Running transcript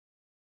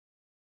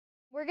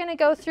We're going to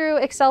go through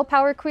Excel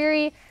Power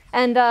Query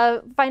and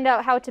find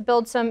out how to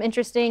build some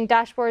interesting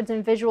dashboards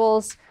and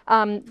visuals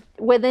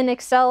within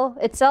Excel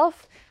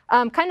itself.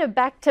 Kind of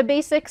back to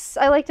basics,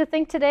 I like to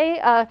think today.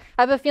 I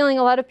have a feeling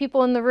a lot of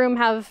people in the room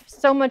have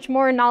so much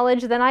more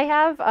knowledge than I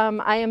have.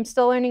 I am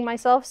still learning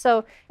myself,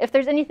 so if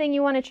there's anything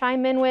you want to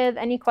chime in with,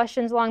 any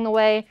questions along the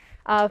way,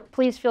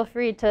 please feel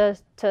free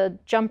to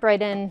jump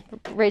right in,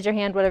 raise your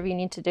hand, whatever you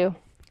need to do.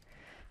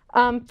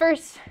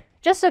 First,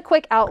 just a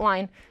quick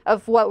outline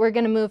of what we're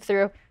going to move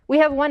through. We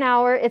have 1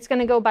 hour. It's going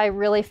to go by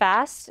really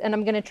fast, and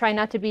I'm going to try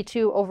not to be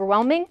too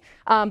overwhelming,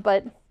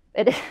 but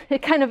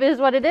it kind of is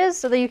what it is,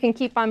 so that you can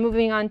keep on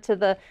moving on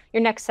to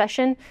your next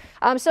session.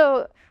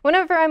 So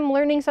whenever I'm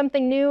learning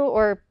something new,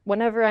 or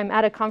whenever I'm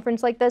at a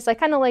conference like this, I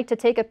kind of like to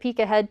take a peek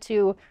ahead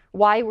to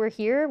why we're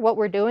here, what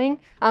we're doing.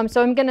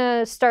 So I'm going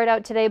to start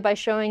out today by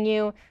showing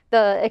you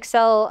the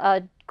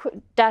Excel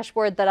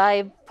dashboard that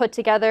I put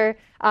together.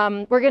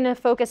 We're going to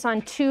focus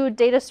on 2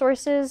 data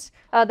sources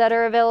that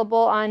are available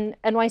on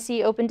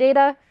NYC Open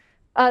Data.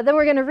 Then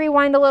we're going to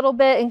rewind a little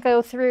bit and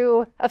go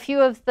through a few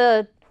of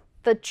the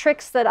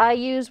tricks that I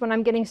use when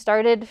I'm getting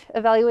started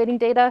evaluating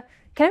data.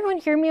 Can everyone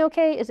hear me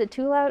okay? Is it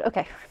too loud?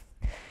 Okay.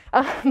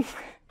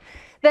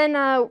 Then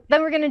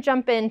we're going to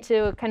jump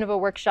into kind of a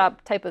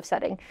workshop type of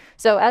setting.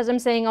 So as I'm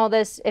saying all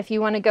this, if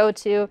you want to go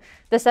to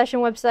the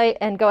session website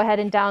and go ahead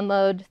and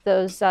download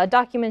those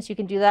documents, you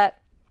can do that.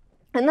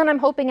 And then I'm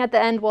hoping at the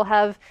end we'll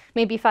have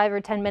maybe 5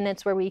 or 10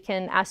 minutes where we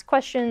can ask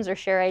questions or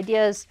share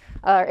ideas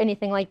or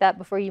anything like that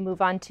before you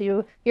move on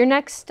to your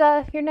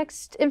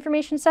next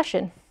information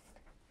session.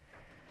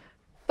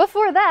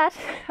 Before that,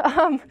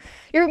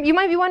 you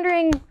might be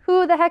wondering,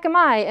 who the heck am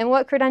I and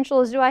what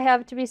credentials do I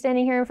have to be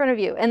standing here in front of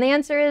you? And the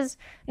answer is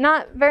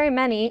not very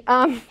many,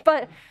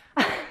 but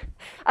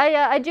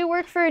I do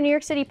work for a New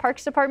York City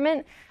Parks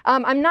Department.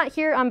 I'm not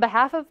here on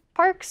behalf of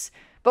Parks,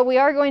 but we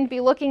are going to be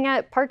looking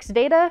at Parks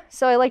data,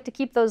 so I like to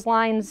keep those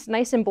lines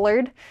nice and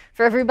blurred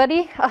for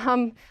everybody.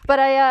 But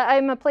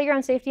I'm a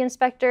playground safety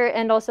inspector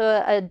and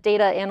also a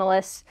data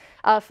analyst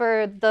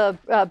for the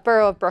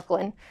borough of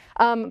Brooklyn.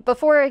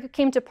 Before I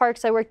came to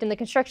Parks, I worked in the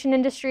construction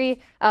industry,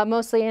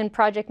 mostly in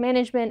project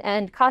management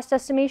and cost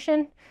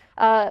estimation.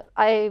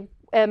 I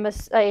am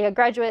a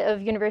graduate of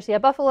University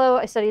of Buffalo.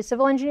 I studied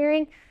civil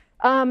engineering.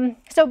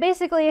 So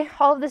basically,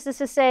 all of this is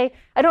to say,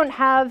 I don't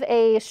have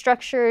a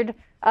structured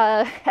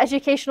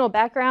educational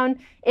background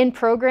in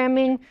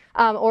programming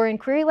or in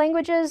query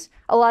languages.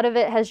 A lot of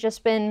it has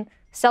just been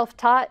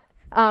self-taught.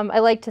 I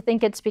like to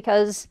think it's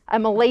because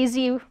I'm a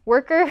lazy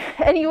worker.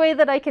 Any way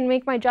that I can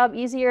make my job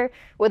easier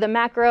with a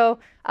macro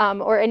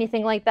or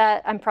anything like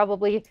that, I'm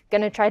probably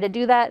going to try to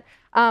do that.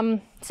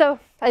 So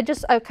I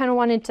kind of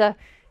wanted to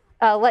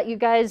let you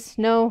guys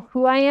know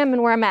who I am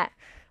and where I'm at.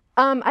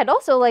 I'd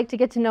also like to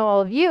get to know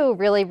all of you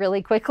really,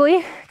 really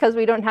quickly because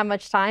we don't have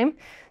much time.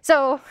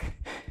 So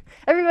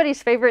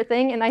everybody's favorite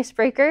thing, an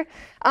icebreaker.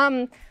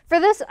 For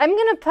this, I'm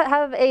going to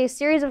have a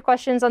series of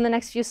questions on the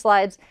next few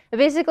slides.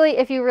 Basically,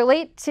 if you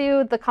relate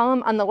to the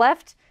column on the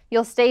left,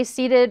 you'll stay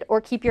seated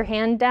or keep your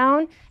hand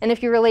down. And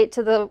if you relate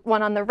to the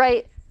one on the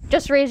right,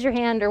 just raise your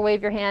hand or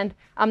wave your hand.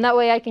 That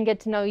way I can get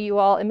to know you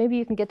all, and maybe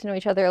you can get to know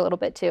each other a little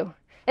bit too.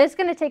 It's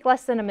going to take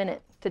less than a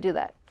minute to do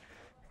that.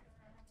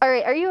 All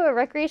right, are you a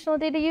recreational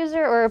data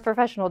user or a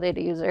professional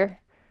data user?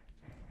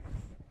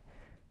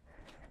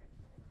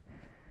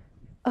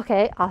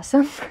 Okay,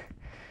 awesome.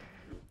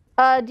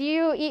 Do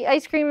you eat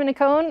ice cream in a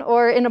cone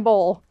or in a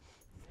bowl?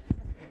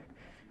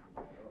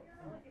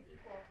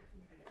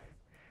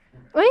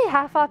 Maybe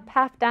half up,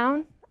 half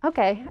down.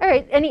 Okay, all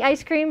right. Any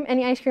ice cream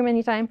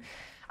anytime.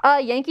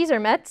 Yankees or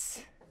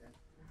Mets?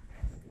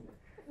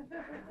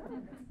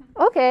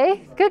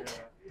 Okay, good.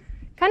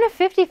 Kind of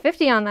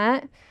 50-50 on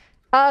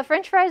that.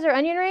 French fries or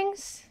onion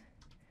rings?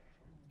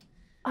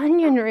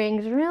 Onion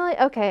rings, really?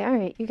 Okay, all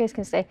right, you guys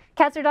can stay.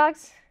 Cats or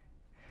dogs?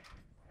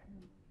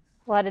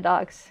 A lot of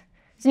dogs.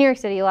 It's New York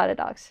City, a lot of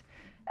dogs.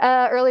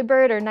 Early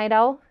bird or night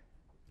owl?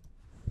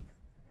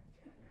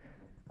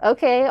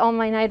 Okay, all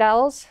my night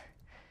owls.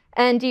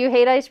 And do you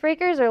hate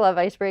icebreakers or love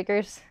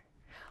icebreakers?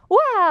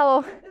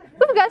 Wow,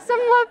 we've got some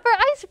love for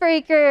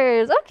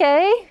icebreakers.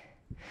 Okay.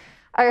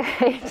 All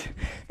right.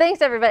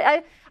 Thanks,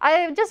 everybody.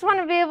 I just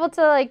want to be able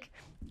to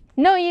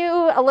know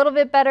you a little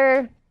bit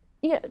better.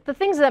 You know, the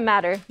things that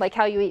matter, like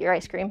how you eat your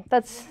ice cream.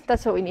 That's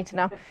what we need to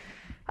know.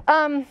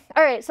 All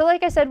right, so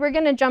like I said, we're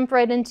going to jump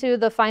right into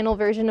the final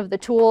version of the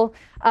tool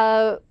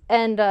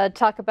and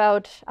talk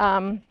about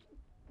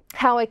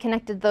how I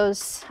connected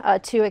those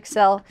to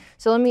Excel.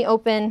 So let me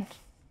open,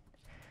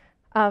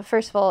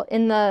 first of all,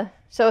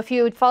 so if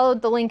you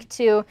followed the link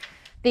to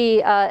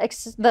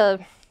the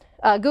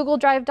Google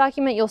Drive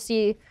document, you'll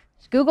see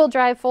Google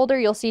Drive folder,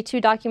 you'll see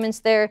 2 documents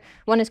there.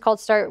 One is called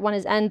start, one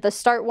is end. The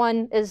start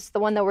one is the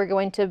one that we're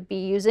going to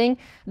be using.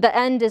 The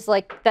end is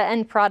like the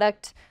end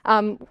product.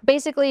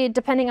 Basically,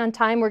 depending on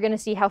time, we're going to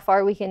see how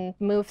far we can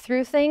move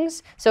through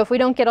things. So if we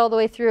don't get all the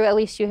way through, at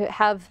least you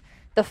have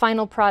the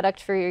final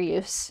product for your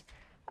use.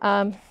 So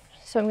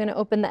I'm going to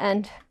open the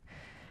end.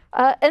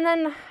 And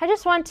then I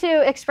just want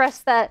to express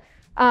that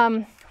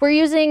We're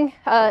using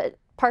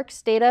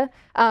Parks data,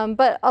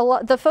 but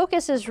the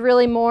focus is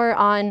really more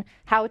on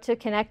how to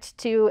connect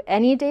to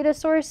any data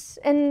source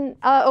in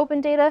Open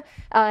Data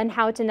and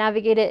how to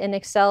navigate it in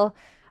Excel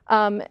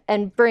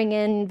and bring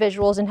in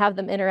visuals and have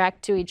them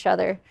interact to each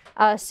other.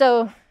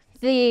 So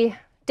the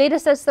data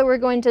sets that we're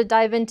going to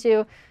dive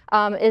into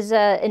is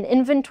an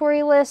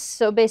inventory list.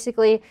 So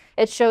basically,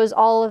 it shows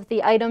all of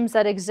the items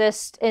that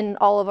exist in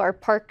all of our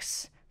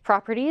parks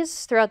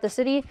properties throughout the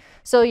city.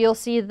 So you'll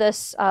see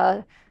this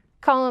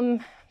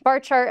column bar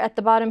chart at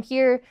the bottom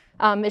here.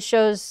 It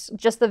shows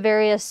just the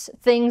various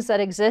things that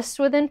exist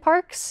within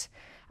parks.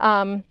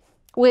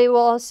 We will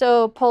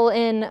also pull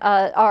in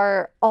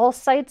our all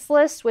sites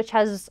list, which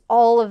has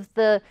all of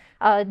the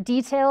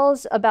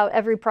details about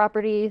every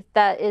property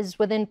that is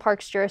within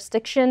parks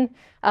jurisdiction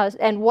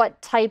and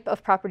what type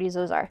of properties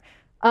those are.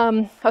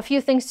 A few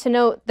things to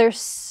note,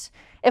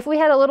 if we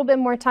had a little bit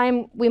more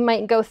time, we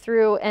might go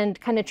through and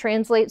kind of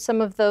translate some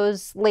of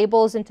those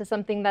labels into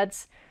something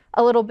that's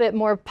a little bit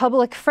more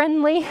public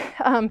friendly.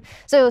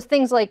 So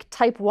things like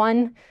type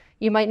 1,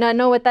 you might not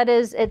know what that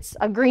is. It's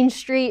a green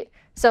street.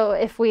 So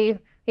if we're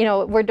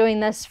doing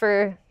this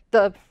for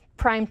the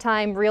prime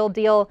time real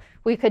deal,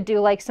 we could do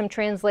like some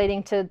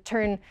translating to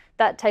turn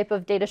that type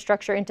of data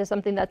structure into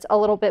something that's a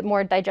little bit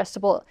more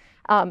digestible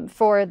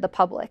for the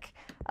public.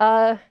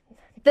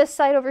 This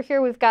side over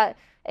here, we've got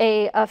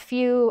a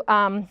few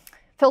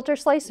filter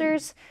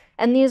slicers,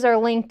 and these are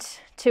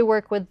linked to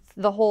work with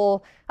the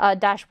whole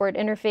dashboard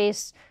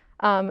interface,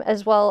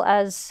 as well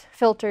as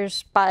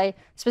filters by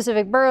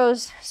specific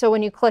boroughs. So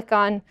when you click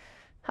on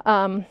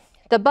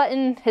the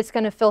button, it's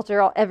going to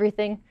filter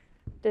everything.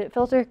 Did it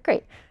filter?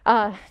 Great.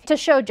 To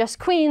show just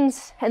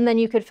Queens, and then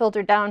you could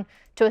filter down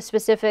to a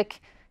specific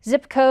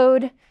zip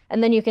code,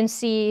 and then you can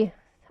see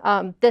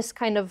this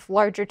kind of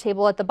larger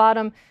table at the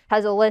bottom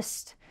has a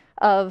list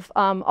of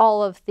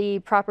all of the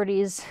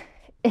properties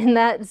in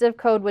that zip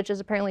code, which is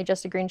apparently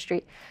just a green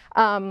street.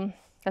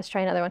 Let's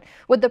try another one.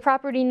 With the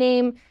property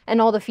name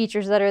and all the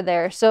features that are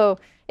there. So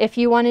if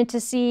you wanted to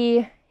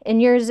see in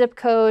your zip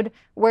code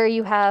where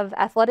you have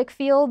athletic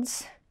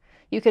fields,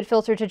 you could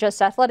filter to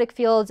just athletic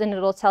fields, and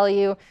it'll tell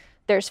you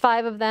there's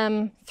 5 of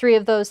them, 3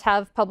 of those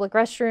have public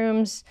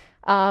restrooms,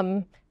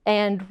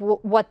 and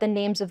what the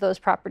names of those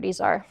properties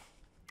are.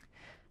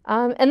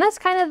 And that's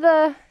kind of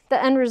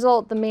the end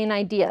result, the main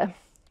idea.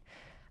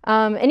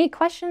 Any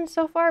questions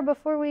so far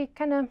before we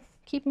kind of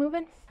keep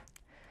moving?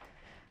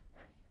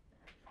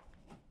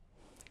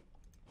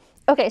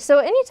 Okay, so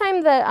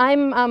anytime that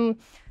I'm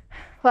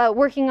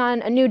working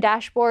on a new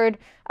dashboard,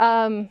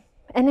 and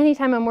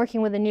anytime I'm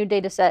working with a new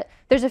data set,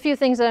 there's a few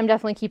things that I'm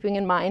definitely keeping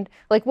in mind.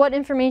 Like, what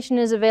information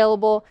is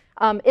available?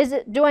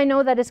 Do I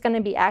know that it's going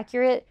to be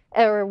accurate?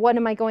 Or what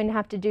am I going to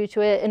have to do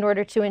to it in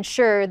order to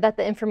ensure that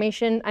the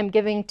information I'm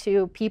giving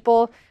to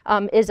people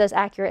is as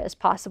accurate as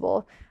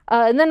possible?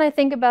 And then I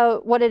think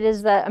about what it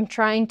is that I'm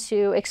trying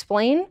to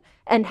explain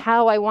and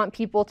how I want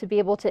people to be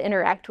able to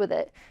interact with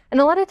it.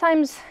 And a lot of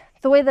times,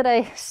 the way that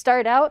I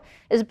start out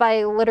is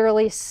by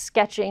literally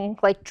sketching,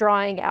 like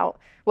drawing out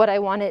what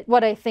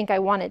I think I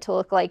want it to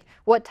look like,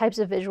 what types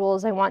of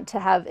visuals I want to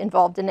have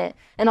involved in it.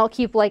 And I'll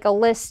keep like a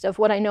list of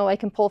what I know I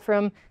can pull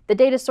from the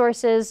data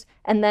sources,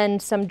 and then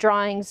some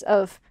drawings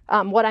of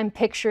what I'm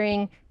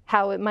picturing,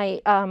 how it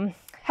might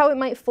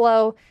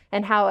flow,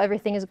 and how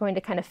everything is going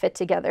to kind of fit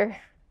together.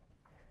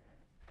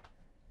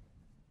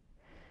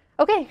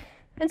 Okay,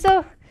 and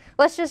so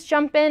let's just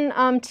jump in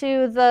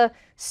to the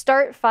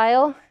start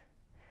file.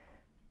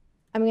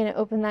 I'm going to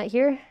open that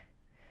here.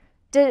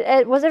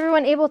 Was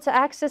everyone able to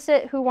access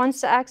it? Who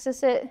wants to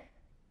access it?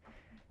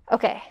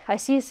 Okay, I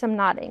see some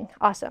nodding.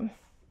 Awesome.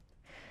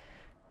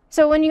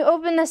 So when you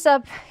open this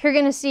up, you're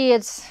going to see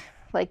it's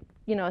like,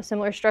 a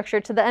similar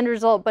structure to the end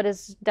result, but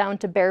it's down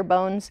to bare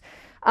bones.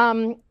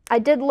 I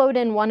did load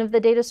in one of the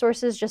data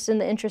sources just in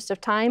the interest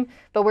of time,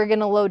 but we're going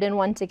to load in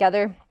one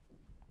together.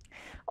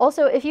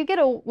 Also,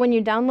 when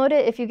you download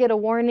it, if you get a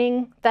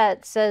warning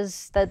that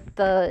says that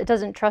it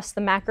doesn't trust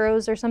the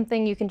macros or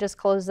something, you can just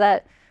close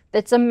that.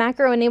 It's a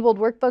macro-enabled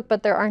workbook,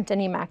 but there aren't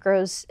any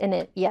macros in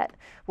it yet.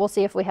 We'll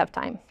see if we have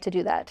time to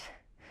do that.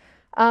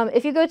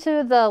 If you go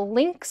to the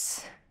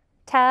links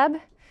tab,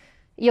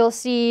 you'll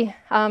see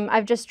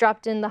I've just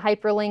dropped in the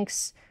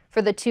hyperlinks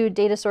for the 2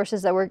 data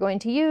sources that we're going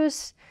to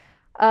use.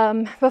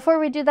 Before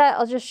we do that,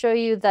 I'll just show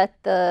you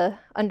that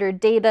under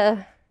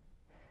data,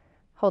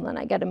 hold on,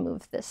 I gotta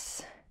move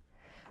this.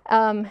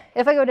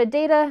 If I go to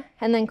data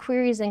and then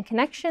queries and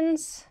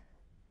connections,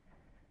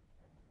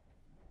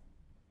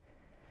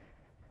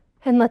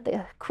 and let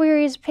the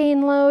queries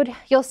pane load,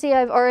 you'll see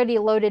I've already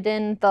loaded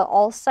in the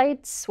all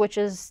sites, which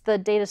is the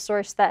data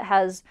source that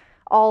has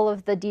all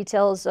of the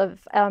details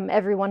of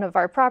every one of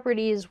our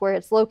properties, where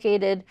it's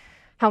located,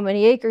 how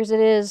many acres it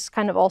is,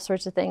 kind of all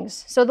sorts of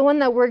things. So the one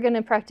that we're going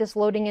to practice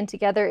loading in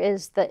together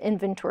is the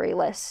inventory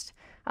list.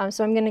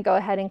 So I'm going to go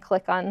ahead and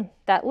click on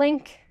that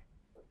link.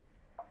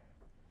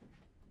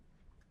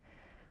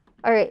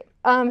 All right,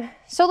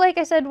 so like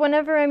I said,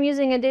 whenever I'm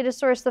using a data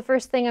source, the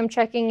first thing I'm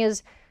checking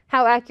is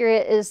how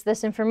accurate is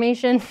this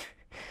information.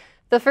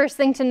 the first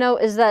thing to note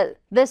is that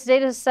this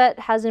data set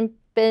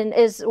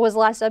was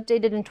last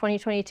updated in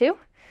 2022.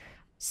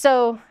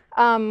 So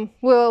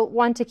we'll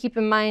want to keep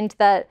in mind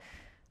that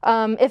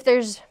if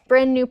there's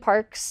brand new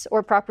parks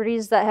or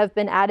properties that have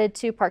been added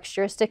to parks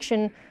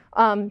jurisdiction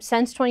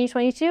since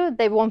 2022,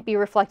 they won't be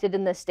reflected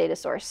in this data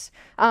source.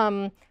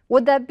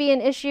 Would that be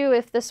an issue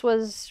if this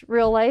was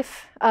real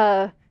life?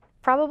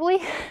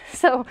 Probably.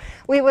 So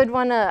we would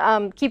want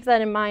to keep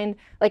that in mind,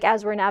 like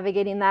as we're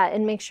navigating that,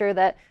 and make sure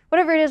that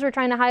whatever it is we're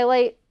trying to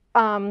highlight,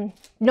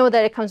 know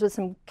that it comes with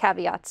some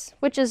caveats,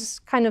 which is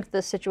kind of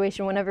the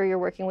situation whenever you're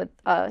working with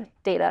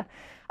data.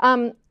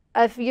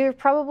 If you're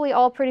probably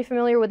all pretty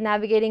familiar with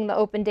navigating the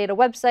Open Data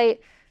website,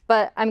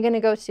 but I'm going to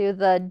go to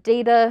the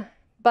data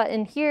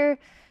button here,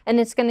 and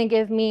it's going to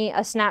give me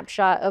a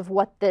snapshot of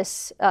what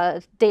this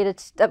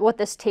what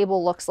this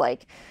table looks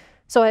like.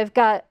 So I've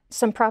got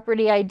some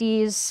property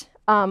IDs,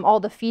 all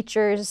the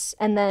features,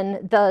 and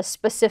then the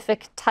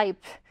specific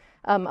type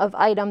of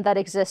item that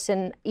exists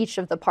in each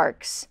of the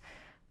parks.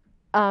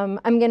 I'm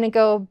going to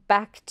go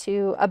back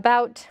to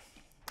About,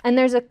 and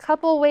there's a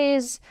couple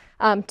ways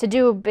to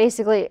do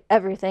basically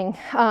everything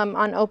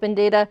on Open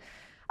Data.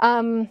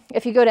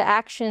 If you go to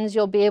Actions,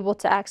 you'll be able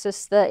to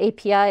access the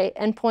API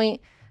endpoint,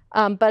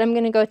 but I'm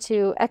going to go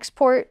to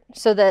Export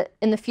so that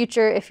in the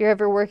future, if you're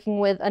ever working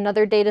with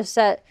another data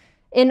set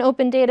in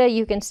Open Data,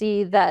 you can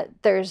see that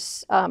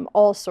there's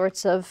all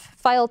sorts of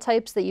file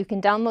types that you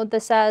can download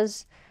this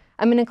as.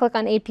 I'm going to click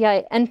on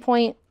API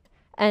endpoint,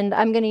 and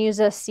I'm going to use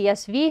a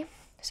CSV.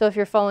 So if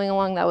you're following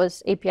along, that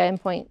was API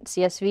endpoint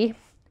CSV.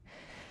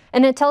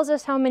 And it tells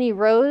us how many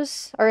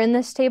rows are in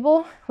this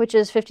table, which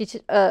is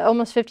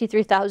almost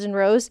 53,000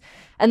 rows.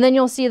 And then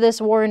you'll see this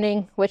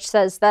warning, which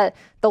says that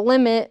the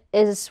limit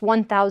is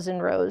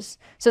 1,000 rows.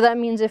 So that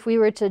means if we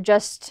were to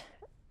just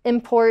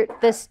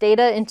import this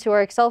data into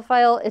our Excel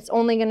file, it's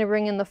only going to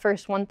bring in the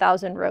first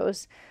 1,000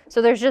 rows.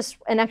 So there's just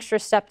an extra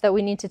step that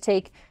we need to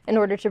take in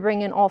order to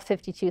bring in all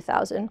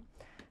 52,000.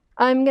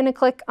 I'm going to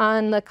click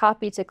on the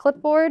copy to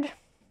clipboard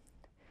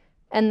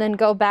and then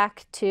go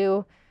back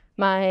to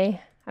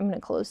I'm going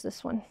to close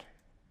this one.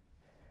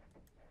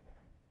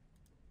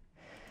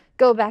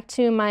 Go back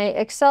to my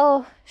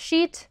Excel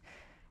sheet,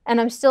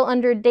 and I'm still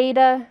under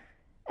data.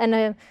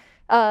 And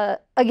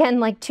again,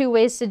 like 2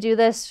 ways to do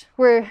this,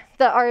 where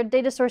our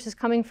data source is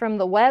coming from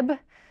the web.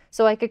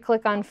 So I could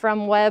click on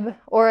From Web,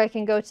 or I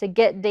can go to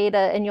Get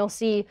Data, and you'll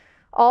see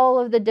all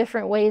of the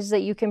different ways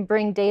that you can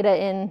bring data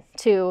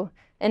into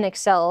an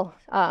Excel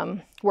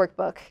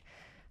workbook.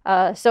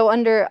 So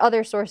under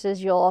Other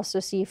Sources, you'll also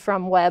see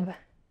From Web.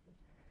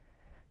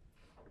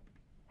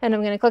 And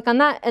I'm going to click on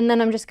that, and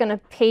then I'm just going to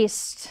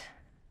paste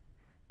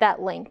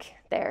that link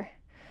there.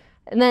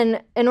 And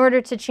then in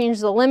order to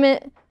change the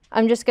limit,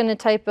 I'm just going to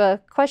type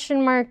a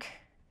question mark,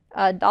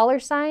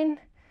 $,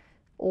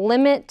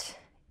 limit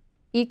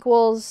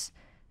equals,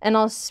 and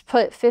I'll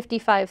put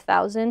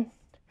 55,000,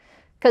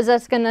 because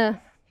that's going to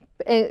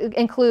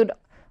include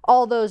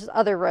all those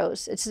other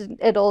rows.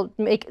 It'll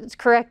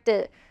correct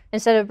it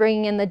instead of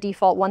bringing in the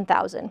default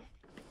 1,000.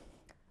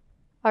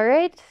 All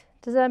right,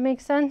 does that make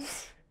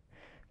sense?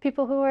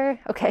 People who are,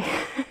 okay.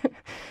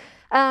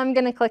 I'm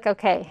going to click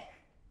OK.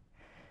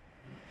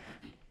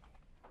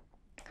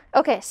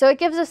 Okay, so it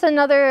gives us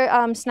another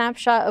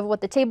snapshot of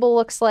what the table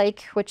looks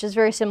like, which is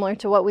very similar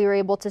to what we were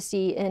able to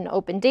see in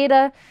Open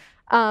Data.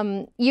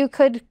 You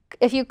could,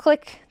 if you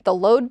click the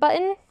Load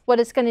button, what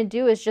it's going to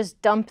do is just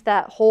dump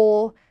that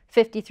whole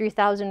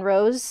 53,000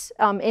 rows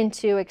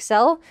into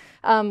Excel,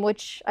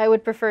 which I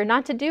would prefer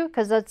not to do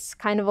because that's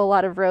kind of a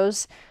lot of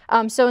rows.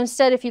 So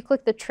instead, if you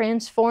click the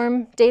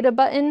Transform Data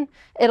button,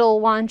 it'll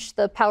launch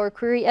the Power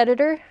Query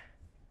Editor.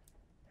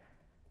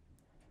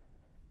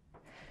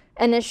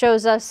 And it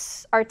shows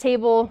us our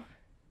table.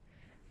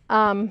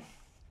 If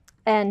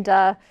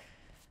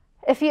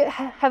you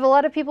have a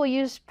lot of people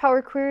use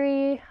Power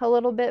Query a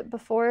little bit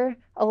before,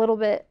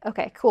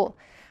 okay, cool.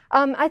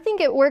 I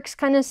think it works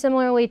kind of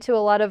similarly to a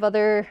lot of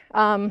other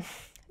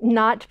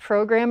not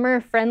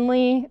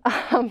programmer-friendly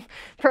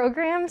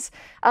programs.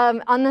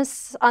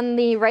 On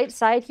the right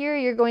side here,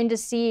 you're going to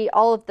see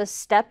all of the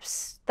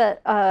steps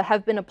that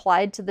have been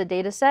applied to the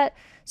data set.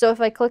 So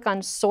if I click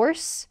on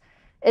Source,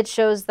 it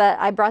shows that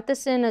I brought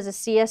this in as a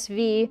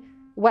CSV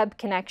web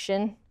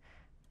connection.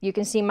 You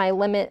can see my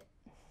limit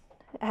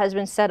has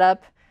been set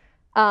up.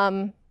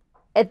 Then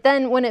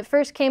when it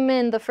first came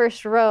in, the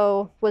first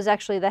row was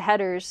actually the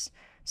headers.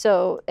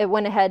 So it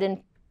went ahead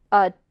and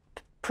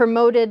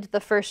promoted the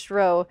first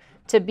row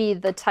to be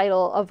the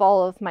title of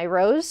all of my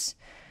rows.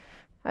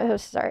 Oh,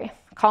 sorry,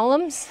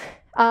 columns.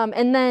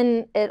 And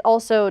then it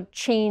also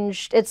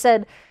changed. It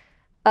said,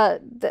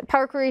 the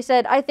Power Query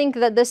said, I think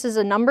that this is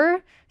a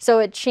number. So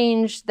it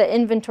changed the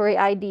inventory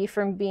ID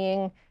from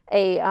being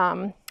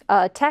a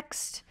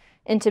text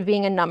into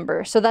being a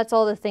number. So that's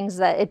all the things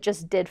that it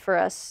just did for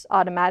us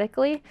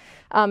automatically.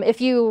 If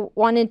you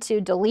wanted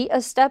to delete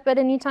a step at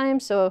any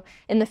time, so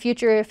in the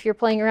future, if you're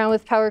playing around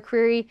with Power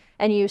Query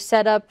and you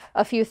set up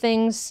a few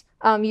things,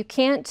 you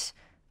can't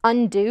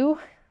undo,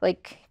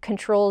 like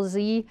Control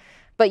Z,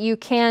 but you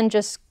can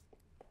just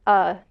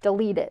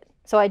delete it.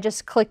 So I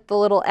just clicked the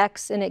little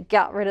X and it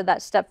got rid of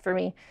that step for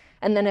me.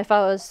 And then if I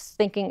was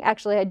thinking,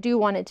 actually, I do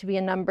want it to be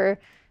a number,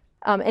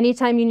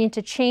 anytime you need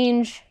to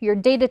change your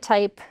data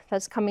type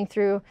that's coming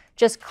through,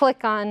 just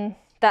click on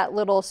that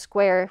little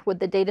square with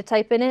the data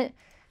type in it,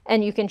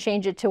 and you can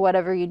change it to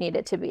whatever you need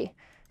it to be.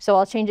 So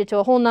I'll change it to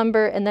a whole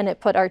number, and then it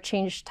put our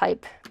change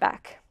type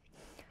back.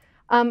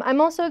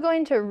 I'm also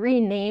going to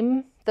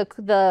rename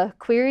the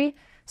query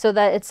so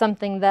that it's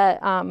something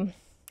that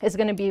is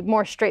going to be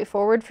more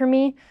straightforward for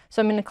me.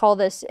 So I'm going to call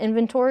this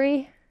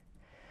inventory,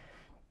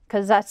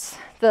 because that's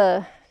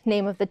the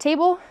name of the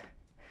table.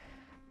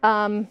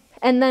 And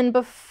then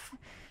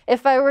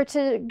if I were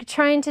to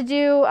trying to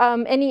do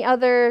any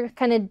other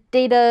kind of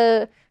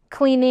data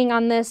cleaning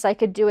on this, I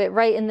could do it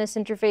right in this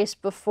interface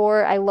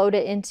before I load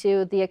it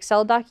into the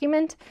Excel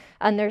document.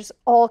 And there's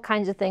all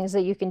kinds of things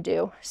that you can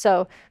do.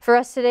 So for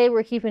us today,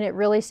 we're keeping it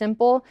really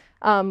simple.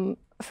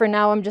 For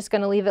now, I'm just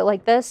going to leave it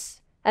like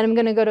this. And I'm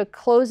going to go to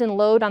close and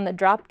load on the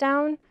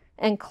dropdown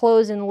and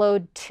close and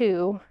load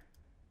to.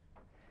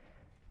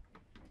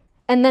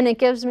 And then it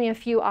gives me a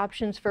few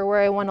options for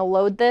where I want to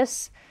load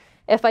this.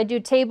 If I do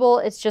table,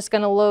 it's just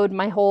going to load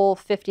my whole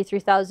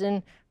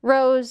 53,000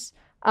 rows.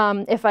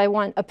 If I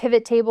want a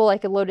pivot table, I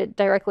could load it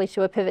directly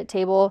to a pivot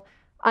table.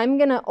 I'm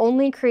going to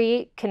only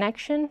create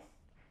connection,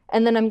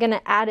 and then I'm going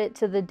to add it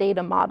to the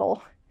data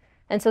model.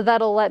 And so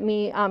that'll let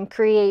me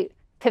create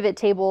pivot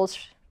tables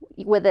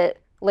with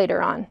it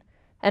later on.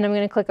 And I'm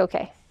going to click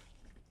OK.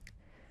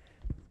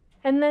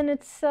 And then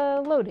it's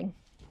loading.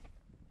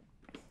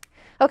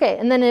 OK,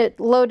 and then it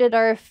loaded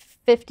our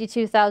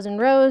 52,000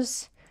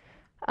 rows.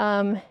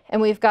 And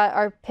we've got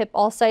our pip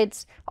all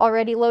sites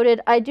already loaded.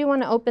 I do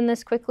want to open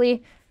this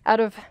quickly out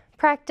of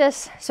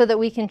practice so that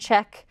we can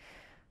check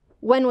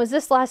when was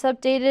this last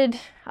updated.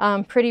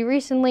 Pretty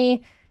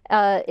recently,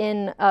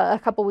 in a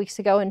couple weeks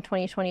ago in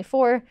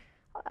 2024.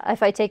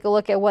 If I take a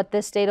look at what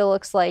this data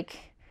looks like,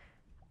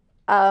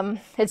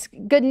 it's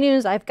good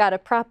news. I've got a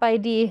prop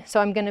ID, so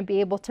I'm going to be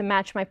able to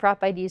match my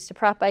prop IDs to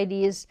prop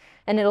IDs,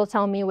 and it'll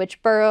tell me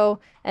which borough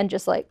and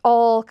just like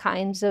all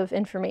kinds of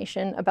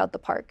information about the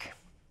park.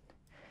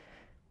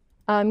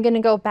 I'm going to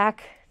go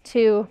back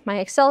to my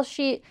Excel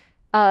sheet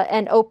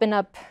and open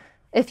up.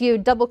 If you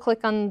double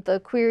click on the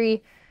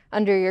query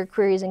under your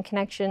queries and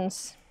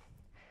connections,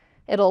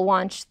 it'll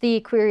launch the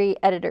query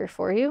editor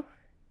for you.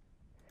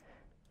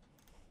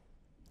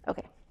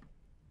 OK.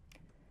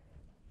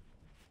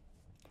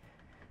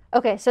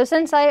 OK, so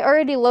since I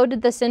already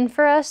loaded this in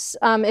for us,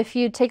 if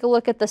you take a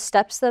look at the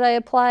steps that I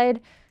applied,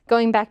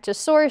 going back to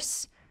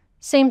source,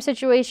 same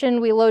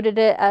situation. We loaded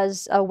it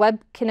as a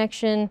web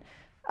connection.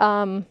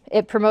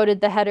 It promoted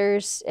the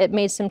headers. It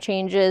made some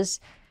changes.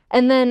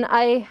 And then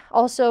I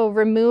also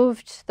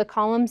removed the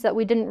columns that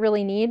we didn't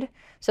really need.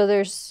 So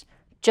there's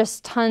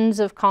just tons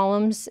of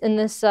columns in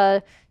this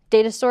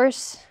data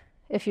source.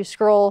 If you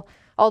scroll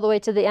all the way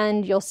to the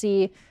end, you'll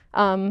see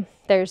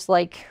there's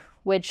like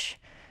which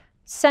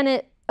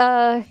Senate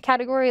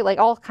category, like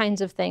all kinds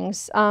of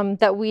things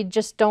that we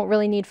just don't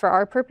really need for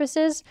our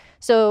purposes.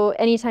 So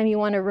anytime you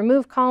want to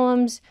remove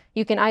columns,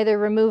 you can either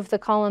remove the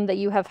column that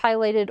you have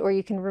highlighted or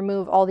you can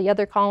remove all the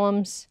other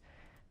columns.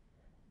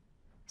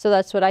 So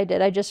that's what I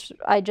did. I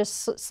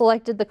just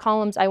selected the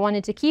columns I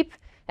wanted to keep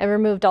and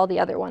removed all the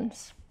other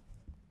ones.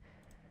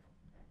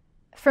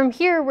 From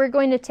here, we're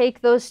going to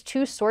take those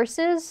two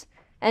sources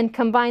and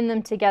combine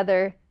them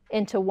together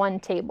into one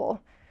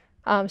table.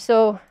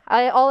 So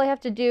all I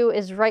have to do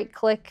is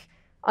right-click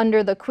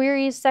under the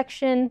Queries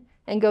section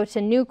and go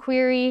to New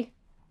Query,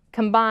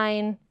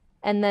 Combine,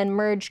 and then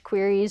Merge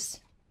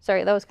Queries.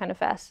 Sorry, that was kind of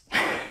fast.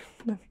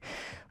 Let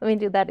me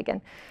do that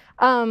again.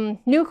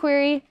 New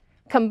Query,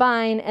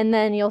 Combine, and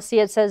then you'll see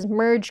it says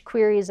Merge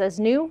Queries as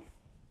New.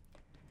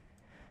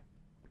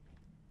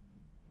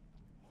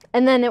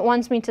 And then it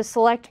wants me to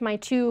select my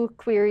two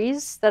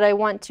queries that I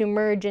want to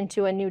merge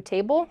into a new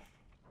table.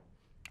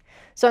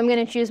 So I'm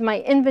going to choose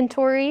my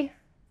inventory,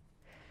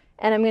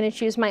 and I'm going to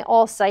choose my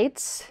all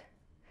sites.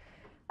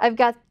 I've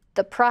got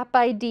the prop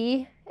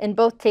ID in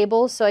both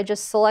tables, so I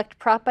just select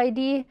prop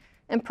ID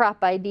and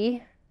prop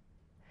ID.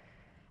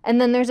 And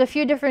then there's a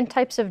few different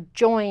types of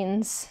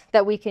joins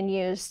that we can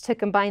use to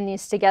combine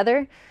these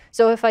together.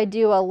 So if I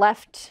do a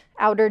left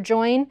outer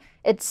join,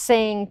 it's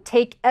saying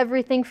take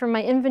everything from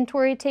my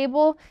inventory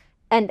table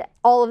and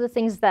all of the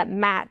things that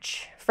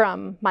match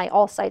from my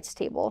all sites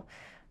table.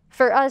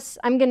 For us,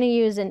 I'm going to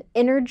use an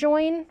inner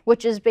join,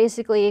 which is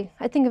basically,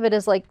 I think of it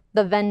as like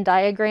the Venn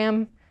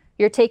diagram.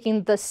 You're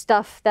taking the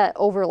stuff that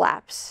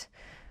overlaps.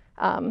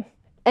 And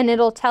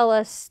it'll tell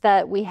us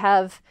that we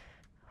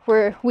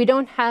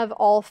don't have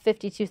all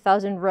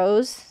 52,000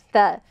 rows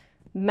that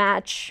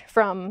match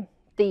from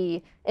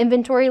the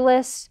inventory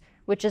list,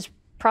 which is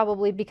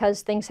probably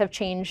because things have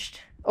changed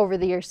over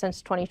the years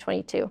since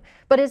 2022.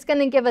 But it's going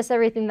to give us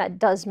everything that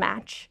does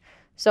match.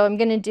 So I'm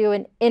going to do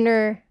an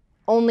inner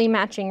only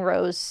matching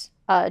rows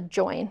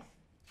join.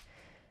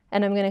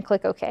 And I'm going to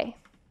click OK.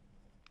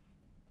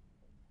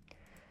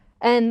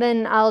 And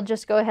then I'll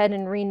just go ahead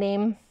and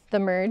rename the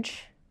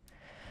merge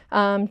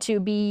to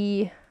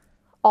be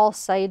all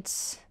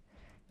sites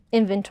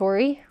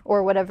inventory,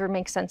 or whatever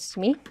makes sense to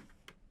me.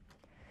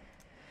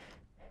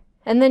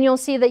 And then you'll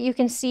see that you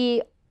can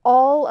see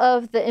all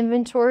of the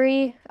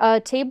inventory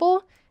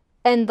table,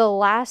 and the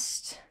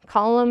last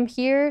column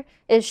here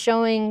is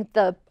showing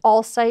the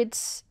all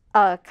sites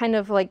kind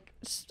of like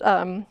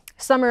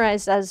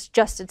summarized as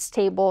just its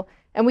table,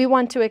 and we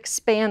want to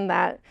expand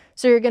that.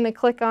 So you're going to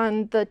click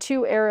on the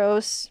 2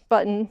 arrows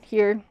button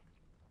here,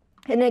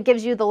 and it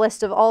gives you the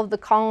list of all of the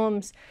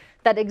columns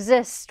that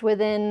exist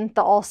within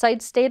the all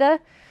sites data.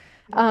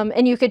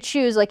 And you could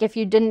choose, like if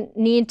you didn't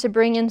need to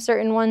bring in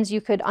certain ones, you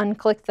could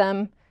unclick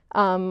them.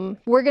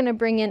 We're going to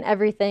bring in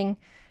everything.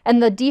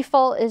 And the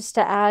default is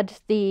to add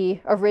the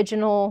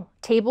original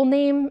table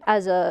name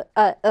as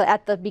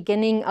at the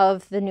beginning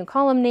of the new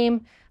column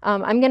name.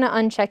 I'm going to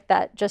uncheck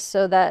that just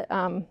so that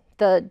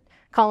the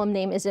column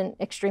name isn't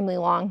extremely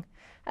long.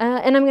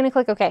 And I'm going to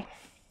click OK.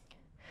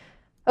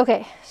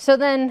 Okay, so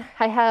then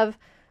I have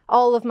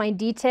all of my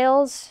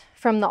details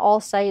from the all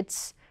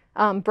sites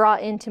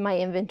brought into my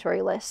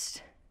inventory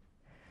list.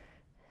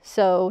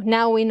 So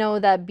now we know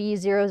that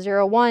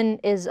B001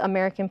 is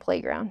American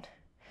Playground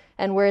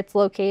and where it's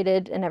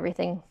located and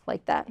everything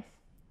like that.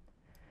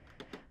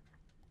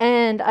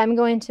 And I'm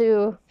going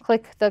to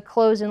click the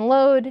close and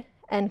load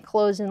and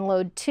close and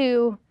load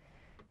to.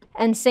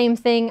 And same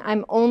thing,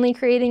 I'm only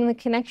creating the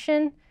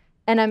connection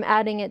and I'm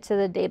adding it to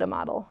the data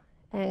model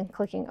and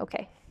clicking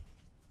OK.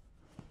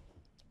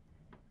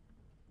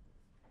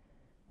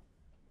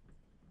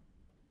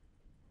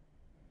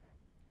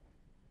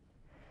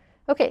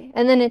 Okay,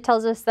 and then it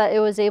tells us that it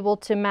was able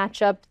to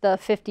match up the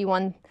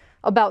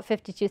about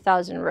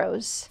 52,000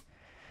 rows.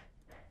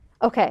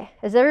 Okay,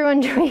 is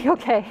everyone doing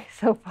okay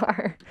so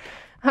far?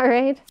 All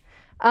right.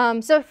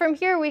 So from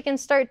here, we can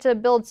start to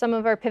build some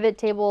of our pivot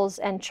tables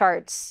and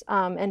charts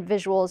and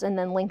visuals and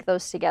then link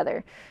those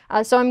together.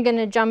 So I'm going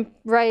to jump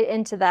right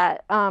into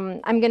that.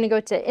 I'm going to go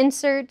to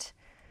Insert.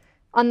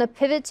 On the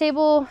pivot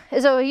table,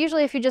 so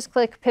usually if you just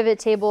click pivot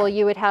table,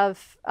 you would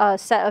have a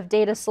set of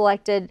data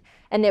selected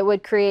and it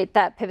would create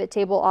that pivot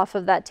table off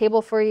of that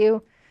table for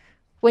you.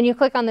 When you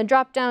click on the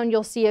drop down,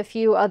 you'll see a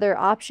few other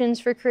options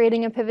for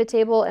creating a pivot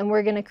table, and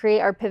we're going to create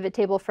our pivot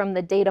table from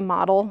the data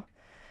model.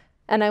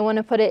 And I want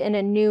to put it in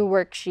a new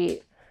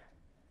worksheet.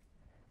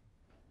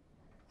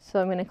 So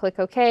I'm going to click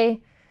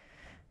OK.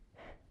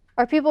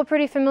 Are people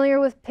pretty familiar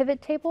with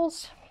pivot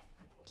tables?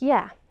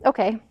 Yeah,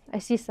 okay, I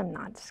see some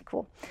nods,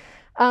 cool.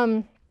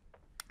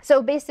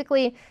 So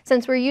basically,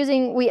 since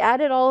we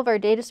added all of our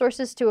data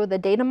sources to the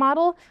data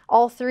model,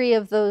 all 3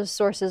 of those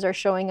sources are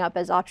showing up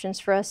as options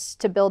for us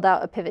to build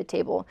out a pivot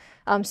table.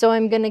 So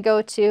I'm going to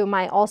go to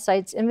my all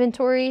sites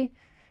inventory,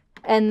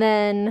 and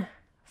then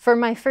for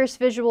my first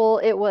visual,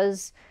 it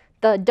was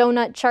the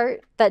donut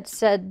chart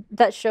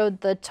that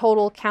showed the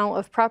total count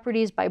of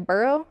properties by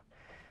borough.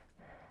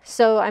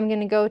 So I'm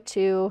going to go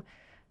to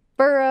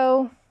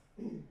borough.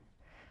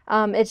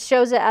 It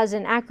shows it as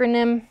an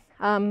acronym,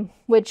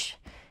 which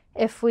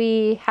if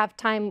we have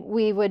time,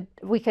 we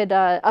could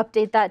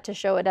update that to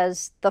show it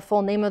as the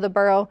full name of the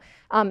borough.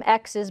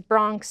 X is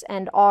Bronx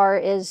and R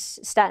is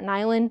Staten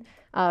Island,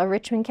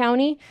 Richmond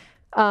County.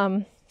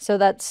 So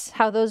that's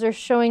how those are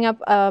showing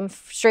up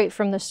straight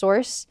from the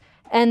source.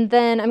 And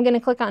then I'm going to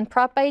click on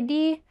prop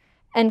ID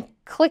and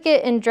click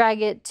it and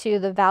drag it to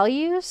the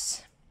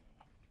values.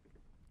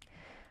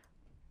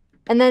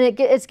 And then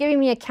it's giving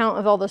me a count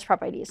of all those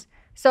prop IDs.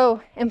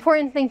 So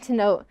important thing to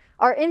note,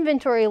 our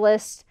inventory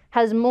list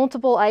has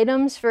multiple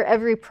items for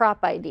every prop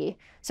ID.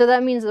 So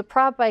that means the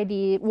prop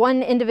ID,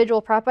 one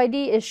individual prop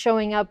ID is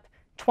showing up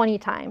 20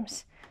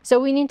 times. So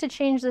we need to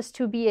change this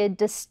to be a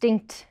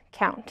distinct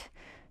count.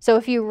 So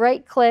if you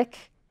right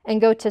click and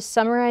go to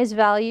Summarize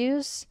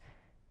Values,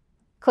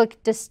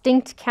 click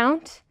Distinct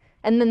Count,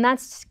 and then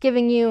that's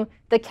giving you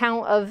the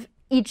count of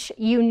each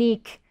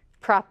unique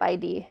prop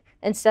ID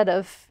instead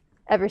of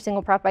every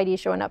single prop ID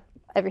showing up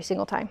every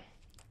single time.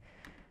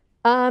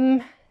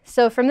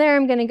 So from there,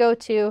 I'm going to go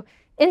to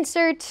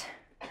Insert,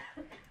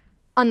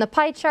 on the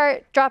pie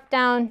chart, drop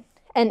down,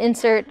 and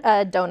insert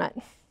a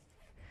donut.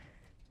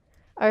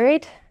 All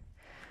right.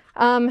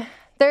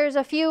 There's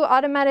a few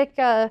automatic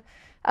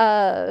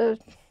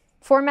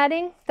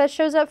formatting that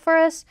shows up for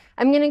us.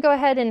 I'm going to go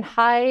ahead and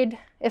hide.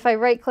 If I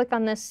right-click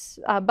on this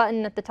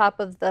button at the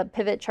top of the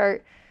pivot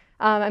chart,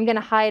 I'm going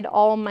to hide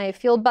all my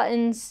field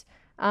buttons.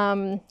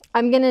 I'm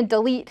going to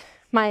delete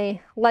my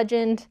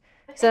legend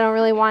because I don't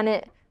really want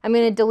it. I'm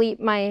going to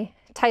delete my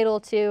title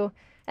too,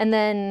 and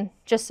then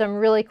just some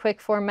really quick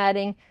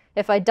formatting.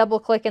 If I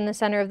double-click in the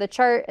center of the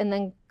chart and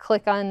then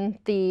click on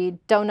the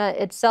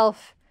donut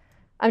itself,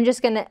 I'm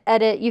just going to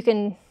edit. You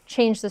can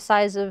change the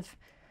size of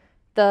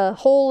the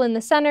hole in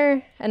the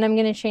center, and I'm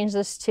going to change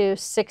this to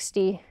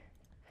 60.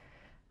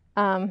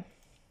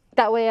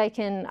 That way I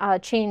can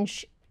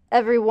change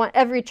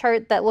every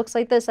chart that looks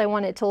like this. I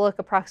want it to look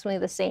approximately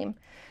the same.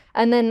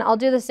 And then I'll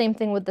do the same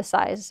thing with the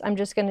size. I'm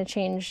just going to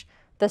change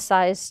the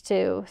size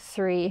to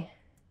 3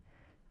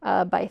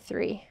 by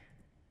 3.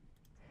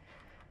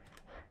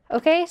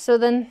 Okay, so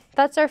then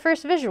that's our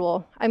first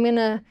visual. I'm going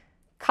to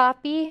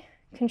copy,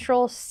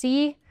 Control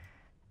C,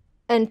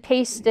 and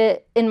paste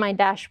it in my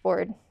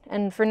dashboard.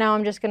 And for now,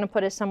 I'm just going to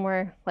put it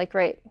somewhere like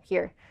right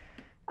here.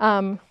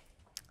 I'm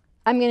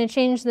going to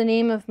change the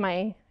name of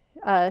my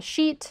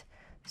sheet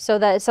so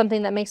that it's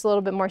something that makes a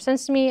little bit more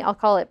sense to me. I'll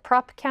call it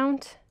prop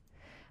count.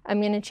 I'm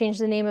going to change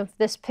the name of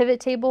this pivot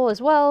table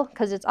as well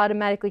because it's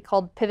automatically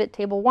called pivot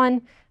table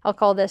 1. I'll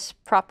call this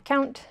prop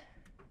count.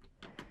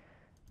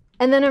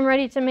 And then I'm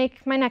ready to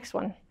make my next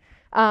one.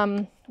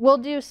 We'll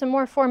do some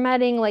more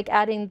formatting, like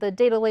adding the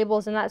data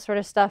labels and that sort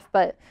of stuff,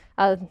 but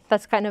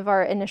that's kind of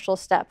our initial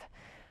step.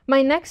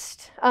 My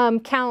next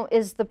count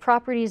is the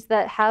properties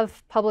that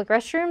have public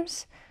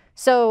restrooms.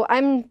 So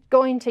I'm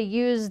going to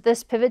use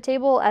this pivot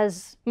table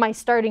as my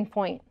starting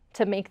point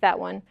to make that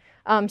one.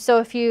 So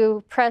if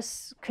you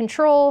press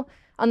Control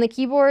on the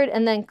keyboard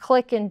and then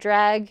click and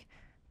drag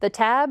the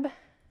tab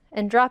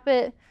and drop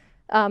it,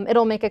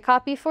 it'll make a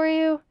copy for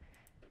you.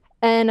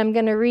 And I'm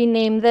going to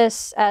rename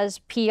this as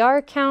PR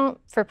count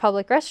for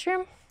public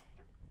restroom.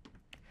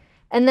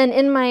 And then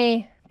in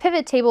my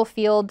pivot table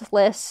field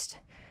list,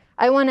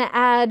 I want to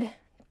add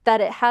that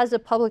it has a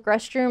public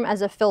restroom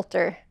as a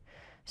filter.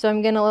 So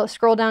I'm going to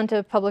scroll down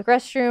to public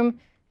restroom,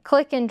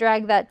 click and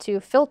drag that to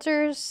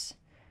filters.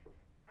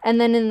 And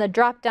then in the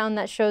drop down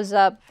that shows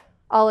up,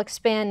 I'll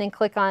expand and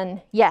click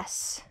on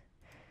yes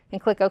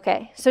and click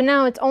OK. So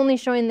now it's only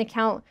showing the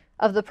count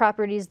of the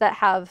properties that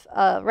have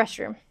a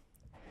restroom.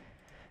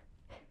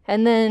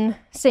 And then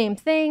same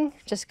thing,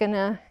 just going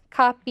to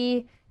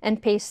copy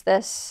and paste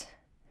this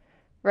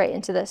right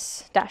into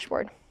this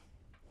dashboard.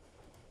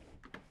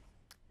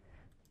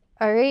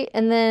 All right,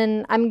 and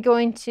then I'm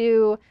going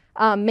to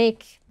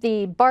make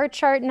the bar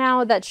chart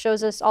now that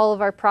shows us all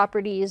of our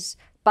properties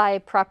by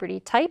property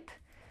type.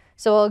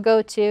 So I'll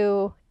go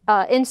to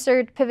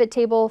Insert Pivot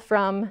Table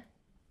from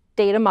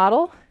Data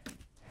Model.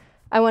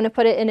 I want to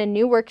put it in a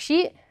new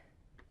worksheet.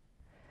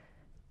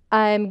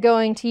 I'm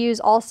going to use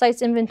All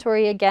Sites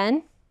Inventory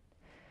again.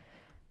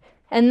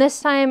 And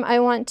this time I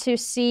want to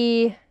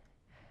see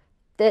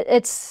that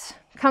it's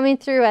coming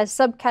through as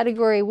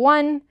subcategory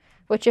 1,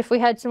 which if we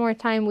had some more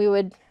time, we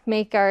would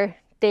make our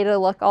data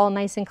look all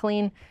nice and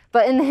clean.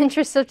 But in the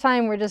interest of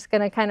time, we're just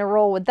going to kind of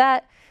roll with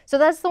that. So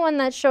that's the one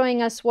that's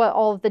showing us what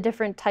all of the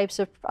different types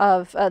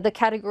of the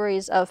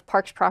categories of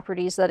parks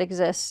properties that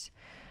exist.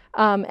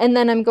 And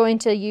then I'm going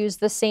to use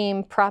the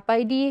same prop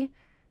ID,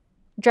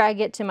 drag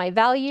it to my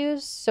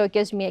values, so it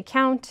gives me a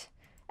count.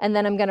 And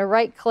then I'm going to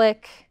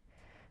right-click,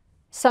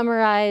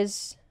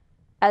 summarize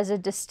as a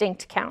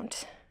distinct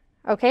count.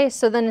 Okay,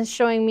 so then it's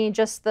showing me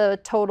just the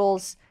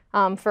totals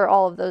for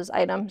all of those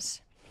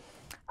items.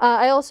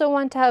 I also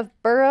want to have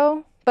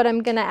borough, but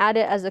I'm going to add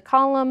it as a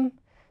column.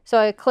 So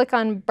I click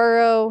on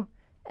borough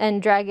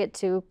and drag it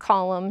to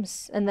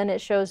columns, and then it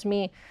shows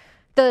me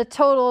the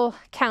total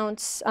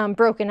counts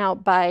broken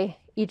out by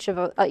each of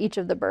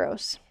the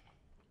boroughs.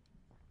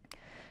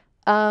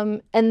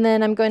 And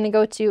then I'm going to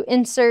go to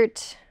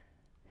Insert,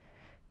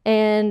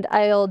 and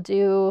I'll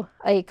do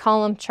a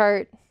column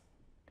chart,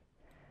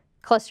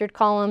 clustered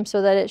column,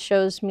 so that it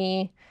shows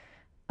me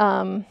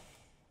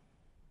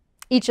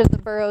each of the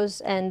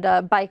boroughs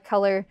and by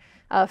color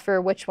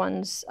for which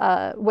ones,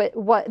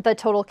 what the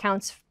total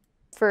counts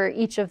for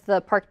each of the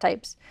park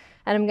types.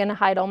 And I'm going to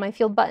hide all my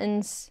field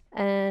buttons,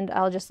 and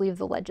I'll just leave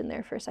the legend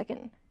there for a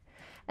second.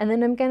 And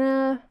then I'm going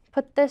to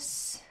put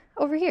this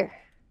over here.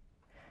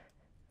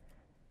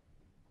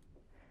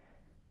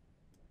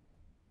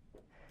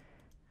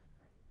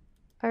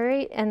 All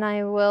right, and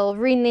I will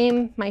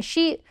rename my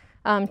sheet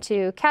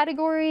to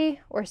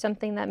category or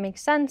something that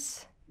makes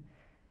sense.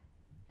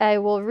 I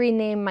will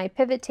rename my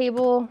pivot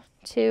table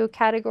to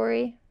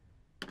category.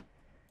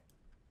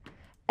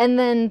 And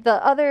then the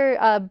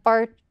other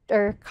bar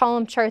or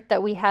column chart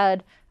that we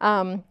had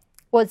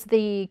was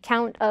the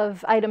count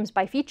of items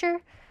by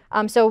feature.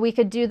 So we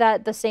could do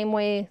that the same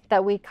way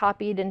that we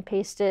copied and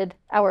pasted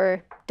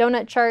our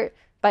donut chart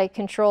by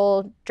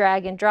Control,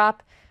 drag, and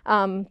drop.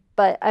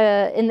 But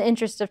in the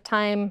interest of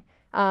time,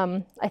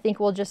 I think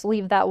we'll just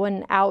leave that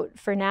one out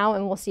for now,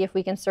 and we'll see if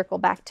we can circle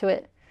back to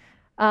it.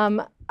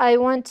 I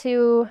want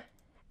to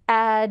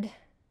add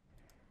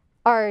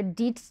our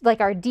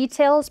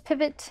details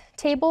pivot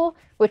table,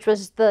 which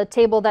was the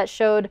table that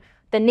showed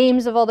the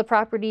names of all the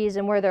properties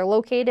and where they're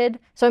located.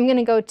 So I'm going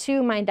to go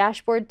to my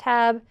dashboard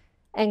tab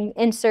and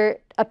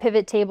insert a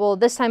pivot table.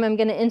 This time I'm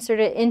going to insert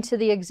it into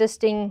the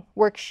existing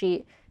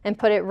worksheet and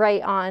put it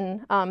right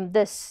on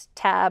this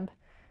tab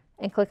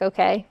and click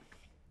OK.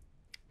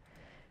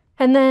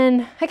 And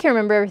then I can't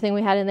remember everything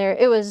we had in there.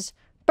 It was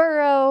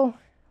borough,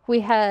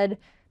 we had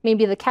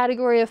maybe the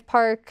category of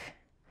park,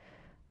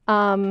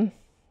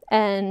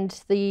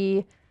 and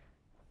the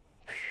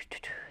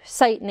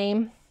site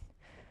name.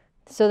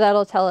 So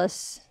that'll tell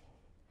us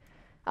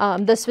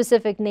the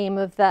specific name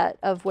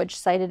of which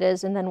site it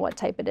is and then what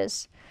type it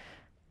is.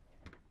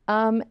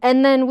 And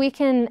then we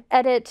can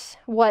edit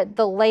what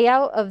the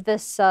layout of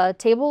this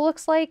table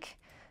looks like.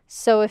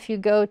 So if you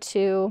go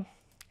to,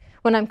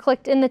 when I'm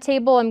clicked in the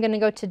table, I'm going to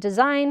go to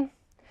Design.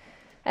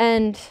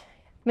 And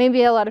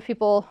maybe a lot of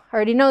people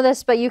already know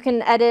this, but you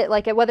can edit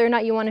like whether or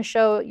not you want to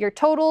show your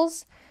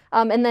totals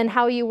and then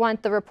how you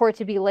want the report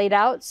to be laid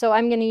out. So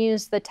I'm going to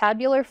use the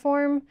tabular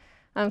form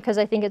because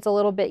I think it's a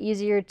little bit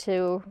easier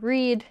to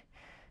read.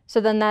 So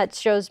then that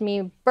shows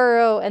me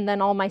borough and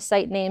then all my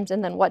site names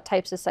and then what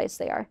types of sites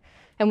they are.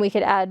 And we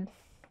could add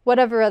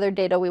whatever other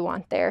data we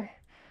want there.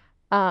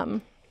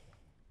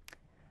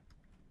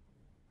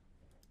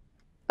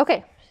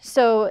 Okay,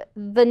 so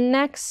the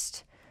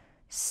next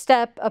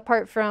step,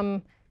 apart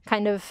from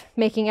kind of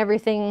making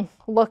everything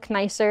look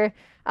nicer,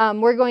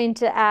 we're going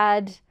to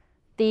add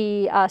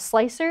the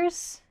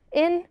slicers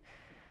in.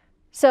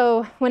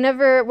 So when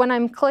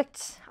I'm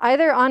clicked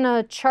either on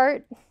a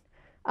chart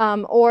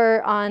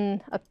or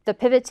on the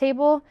pivot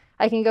table,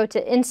 I can go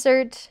to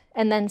Insert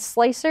and then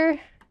Slicer,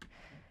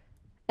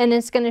 and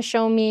it's going to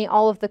show me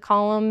all of the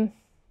column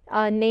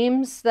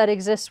names that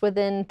exist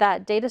within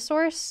that data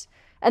source,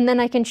 and then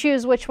I can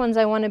choose which ones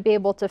I want to be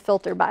able to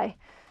filter by.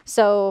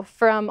 So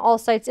from all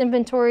sites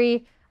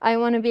inventory, I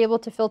want to be able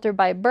to filter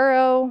by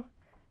borough,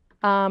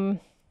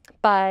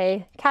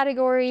 by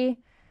category,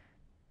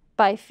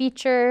 by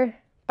feature,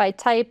 by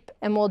type,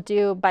 and we'll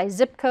do by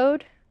zip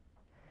code.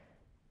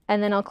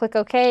 And then I'll click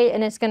OK,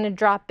 and it's going to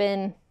drop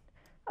in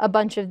a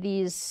bunch of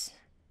these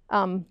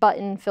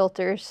button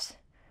filters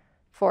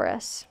for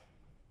us.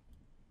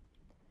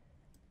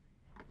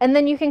 And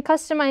then you can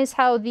customize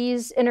how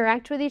these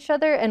interact with each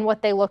other and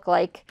what they look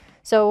like.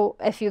 So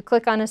if you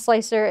click on a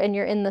slicer and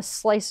you're in the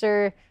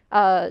slicer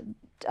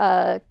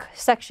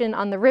section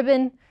on the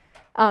ribbon,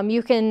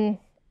 you can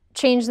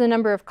change the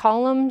number of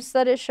columns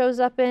that it shows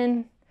up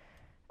in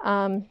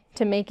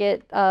to make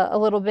it a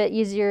little bit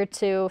easier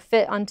to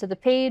fit onto the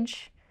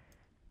page.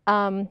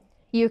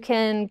 You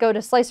can go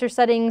to slicer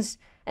settings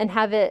and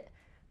have it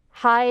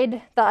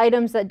hide the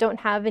items that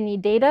don't have any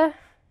data.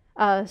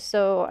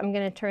 So I'm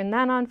going to turn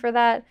that on for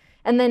that.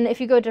 And then if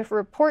you go to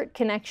report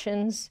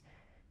connections,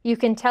 you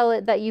can tell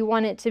it that you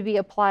want it to be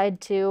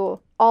applied to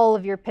all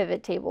of your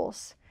pivot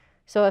tables.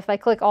 So if I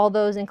click all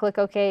those and click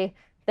OK,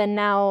 then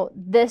now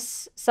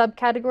this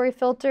subcategory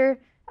filter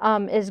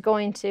is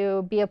going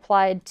to be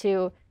applied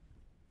to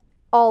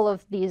all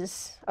of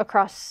these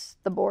across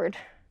the board.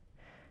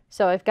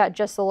 So I've got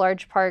just the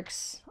large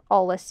parks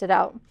all listed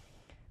out.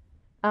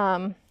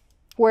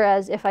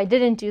 Whereas if I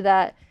didn't do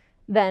that,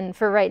 then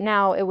for right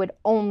now, it would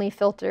only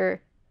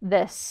filter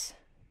this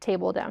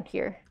table down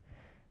here.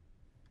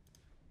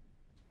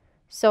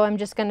 So I'm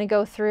just going to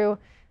go through,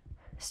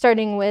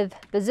 starting with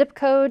the zip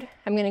code.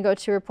 I'm going to go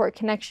to Report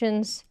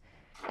Connections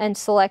and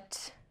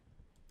select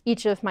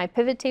each of my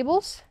pivot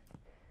tables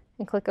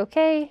and click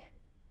OK.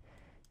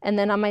 And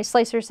then on my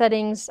slicer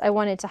settings, I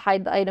want it to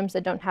hide the items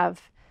that don't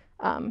have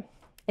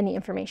any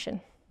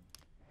information.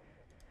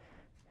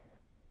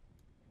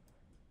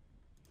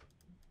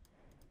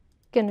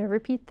 Gonna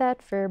repeat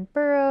that for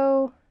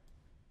borough.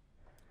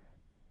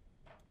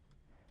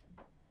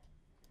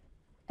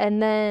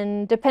 And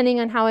then depending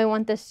on how I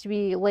want this to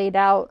be laid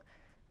out,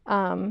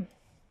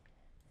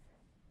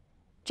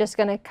 just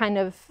gonna kind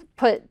of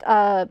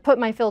put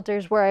my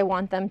filters where I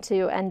want them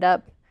to end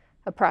up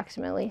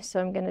approximately.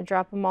 So I'm gonna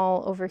drop them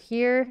all over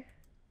here,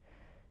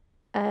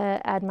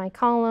 add my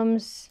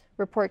columns,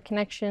 report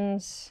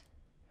connections.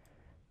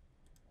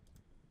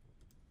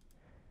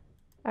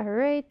 All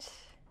right.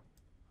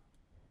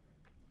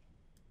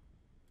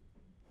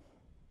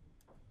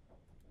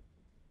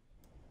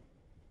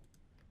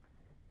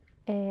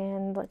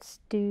 And let's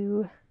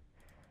do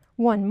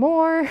one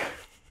more.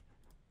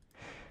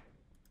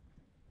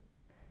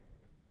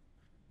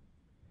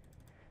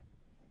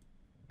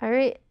 All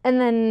right,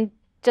 and then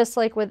just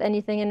like with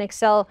anything in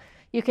Excel,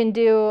 you can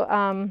do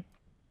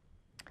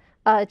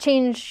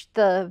change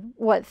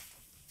what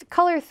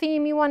color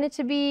theme you want it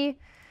to be.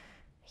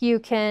 You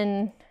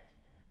can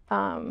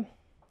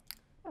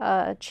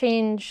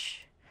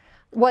change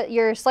what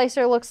your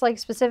slicer looks like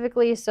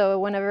specifically. So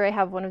whenever I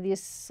have one of these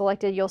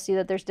selected, you'll see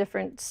that there's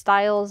different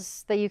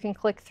styles that you can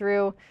click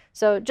through.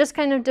 So it just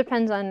kind of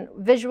depends on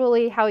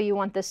visually how you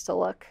want this to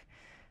look.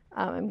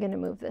 I'm going to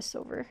move this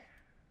over.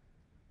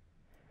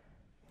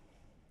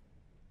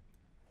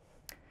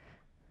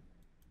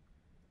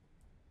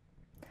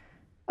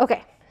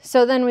 Okay,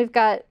 so then we've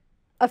got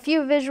a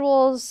few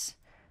visuals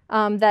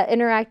that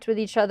interact with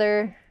each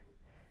other,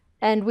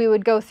 and we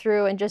would go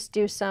through and just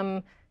do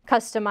some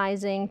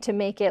customizing to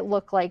make it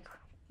look like,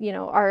 you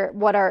know,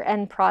 what our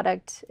end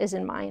product is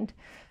in mind.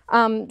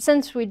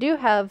 Since we do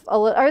have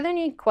are there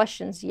any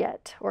questions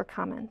yet or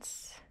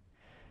comments?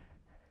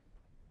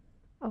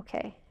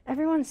 Okay,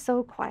 everyone's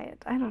so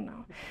quiet. I don't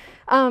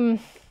know.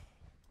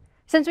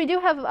 Since we do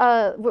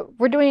have,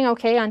 we're doing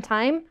okay on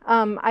time,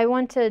 I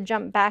want to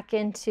jump back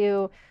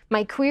into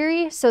my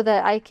query so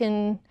that I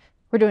can,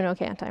 we're doing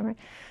okay on time,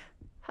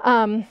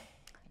 right?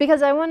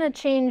 Because I want to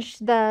change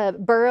the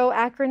borough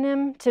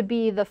acronym to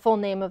be the full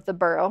name of the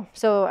borough.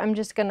 So I'm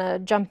just going to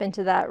jump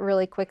into that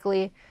really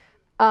quickly.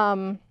 So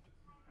I'm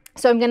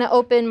going to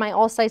open my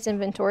all sites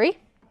inventory.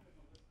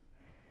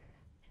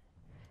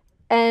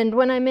 And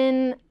when I'm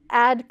in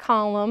add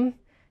column,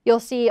 you'll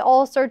see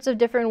all sorts of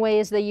different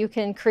ways that you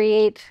can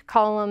create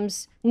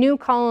columns, new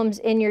columns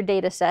in your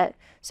data set.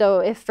 So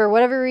if for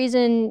whatever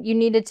reason you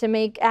needed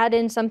to add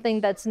in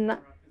something that's not...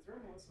 Is there a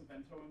Melissa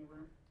Bento in the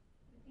room?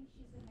 I think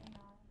she's in there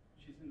now.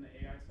 She's in the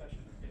AI session?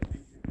 Okay,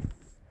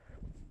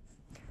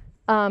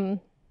 thank you.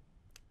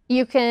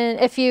 You can,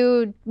 if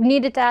you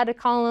needed to add a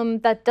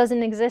column that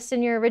doesn't exist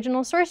in your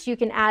original source, you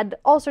can add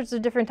all sorts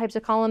of different types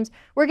of columns.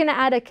 We're going to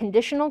add a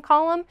conditional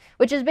column,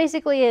 which is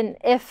basically an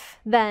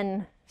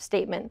if-then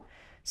statement.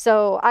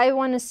 So I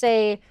want to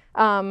say,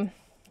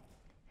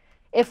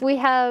 if we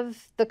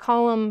have the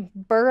column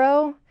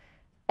borough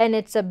and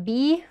it's a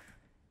B,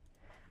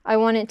 I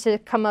want it to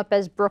come up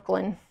as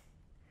Brooklyn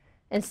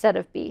instead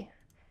of B.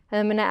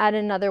 And I'm going to add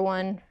another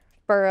one,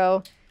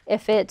 borough.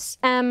 If it's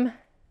M,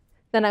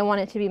 then I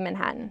want it to be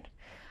Manhattan.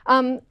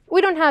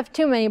 We don't have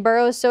too many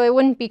boroughs, so it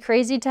wouldn't be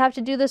crazy to have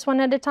to do this one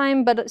at a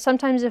time, but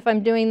sometimes if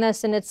I'm doing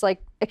this and it's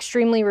like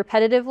extremely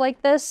repetitive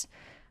like this,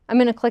 I'm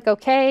going to click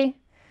OK.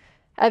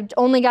 I've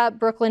only got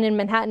Brooklyn and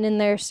Manhattan in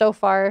there so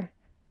far,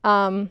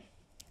 and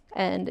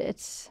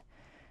it's,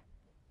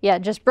 yeah,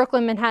 just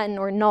Brooklyn, Manhattan,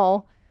 or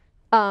null.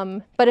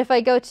 But if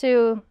I go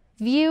to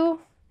View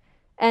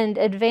and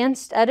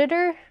Advanced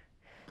Editor,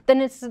 then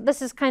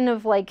this is kind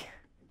of like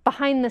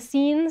behind the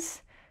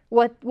scenes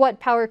what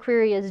Power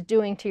Query is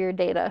doing to your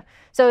data.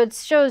 So it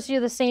shows you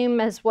the same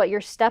as what your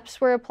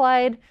steps were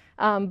applied,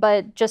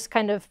 but just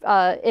kind of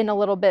in a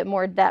little bit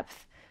more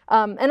depth.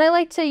 And I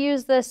like to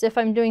use this if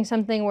I'm doing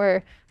something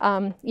where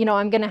you know,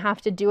 I'm going to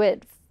have to do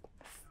it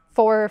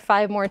 4 or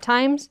 5 more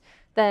times.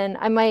 Then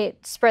I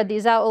might spread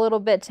these out a little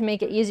bit to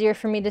make it easier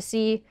for me to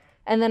see.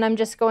 And then I'm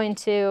just going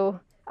to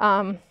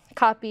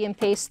copy and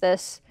paste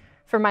this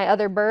for my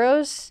other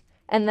boroughs,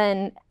 and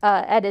then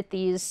edit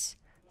these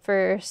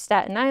for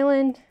Staten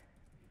Island,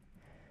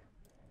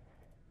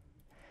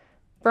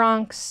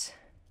 Bronx,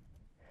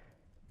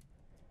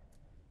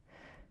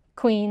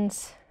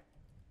 Queens,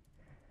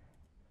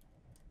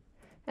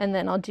 and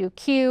then I'll do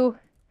Q.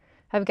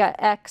 I've got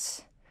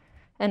X,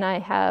 and I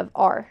have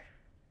R.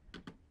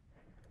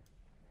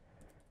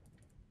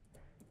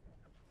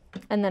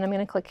 And then I'm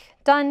going to click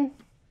Done.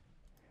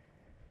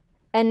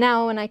 And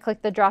now when I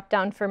click the drop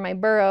down for my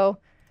borough,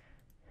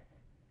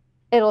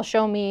 it'll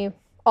show me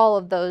all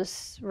of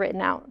those written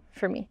out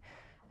for me.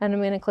 And I'm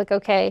going to click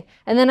OK.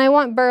 And then I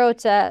want borough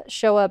to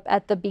show up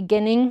at the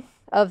beginning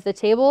of the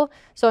table.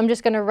 So I'm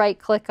just going to right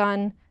click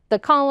on the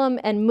column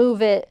and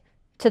move it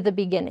to the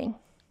beginning.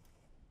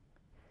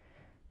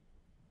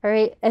 All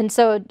right, and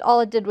so all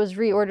it did was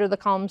reorder the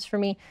columns for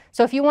me.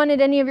 So if you wanted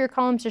any of your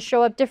columns to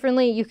show up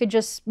differently, you could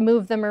just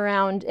move them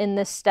around in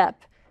this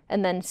step.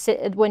 And then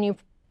when you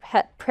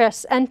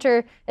press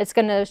enter, it's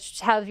going to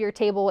have your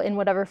table in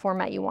whatever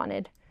format you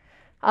wanted.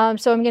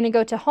 So I'm going to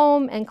go to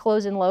Home and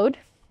Close and Load.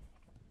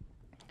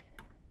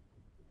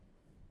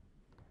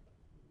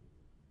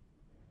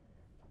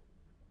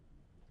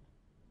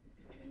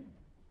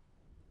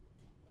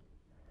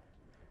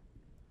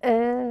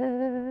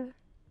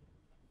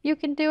 You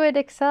can do it,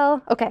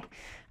 Excel. Okay.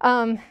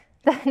 Then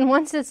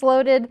once it's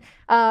loaded,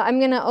 I'm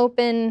going to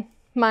open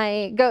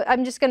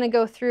I'm just going to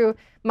go through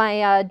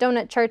my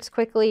donut charts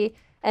quickly.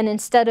 And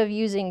instead of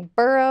using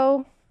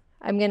borough,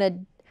 I'm going to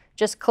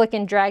just click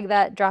and drag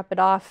that, drop it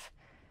off.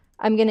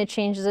 I'm going to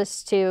change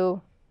this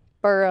to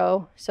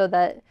borough so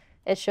that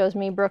it shows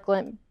me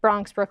Brooklyn,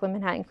 Bronx, Brooklyn,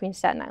 Manhattan, Queens,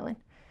 Staten Island.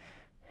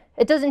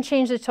 It doesn't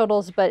change the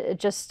totals, but it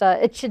just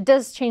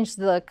does change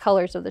the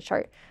colors of the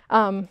chart.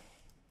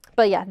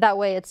 But yeah, that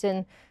way it's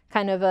in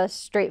kind of a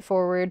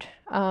straightforward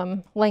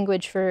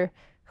language for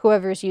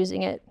whoever's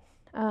using it.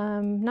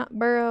 Not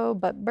borough,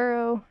 but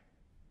borough.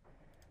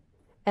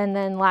 And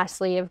then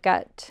lastly, I've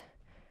got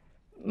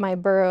my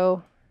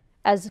borough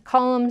as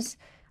columns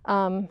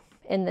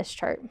in this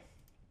chart.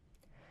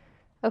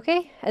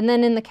 Okay, and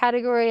then in the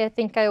category, I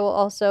think I will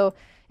also,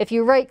 if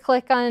you right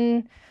click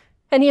on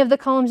any of the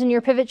columns in your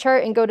pivot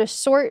chart and go to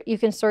sort, you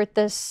can sort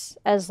this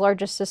as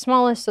largest to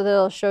smallest, so that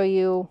it'll show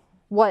you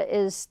what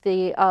is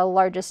the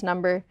largest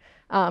number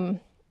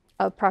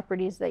of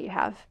properties that you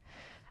have.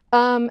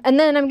 And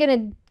then I'm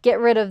going to get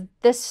rid of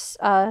this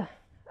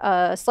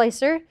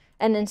slicer,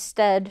 and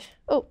instead,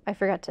 oh, I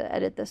forgot to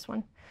edit this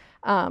one.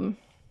 I'm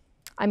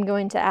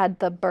going to add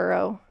the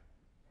borough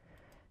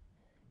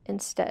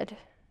instead.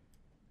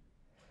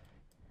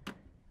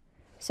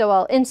 So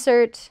I'll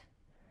insert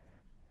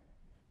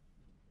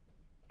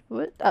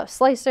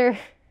slicer,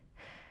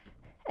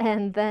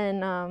 and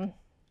then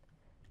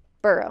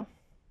borough.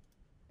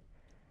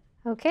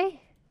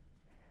 Okay.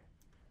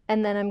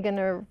 And then I'm going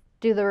to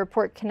do the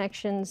report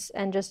connections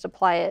and just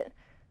apply it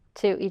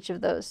to each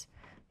of those.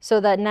 So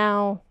that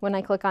now when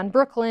I click on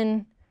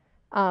Brooklyn,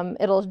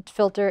 it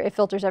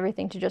filters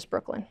everything to just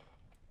Brooklyn.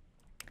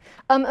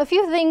 A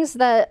few things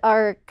that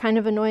are kind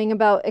of annoying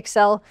about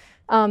Excel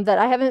that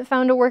I haven't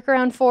found a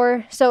workaround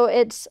for. So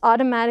it's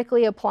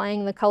automatically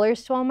applying the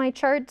colors to all my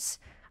charts.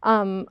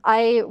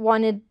 I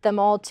wanted them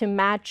all to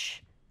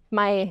match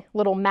my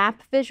little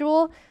map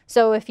visual.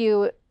 So if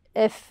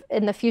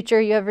in the future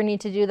you ever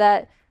need to do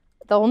that,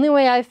 the only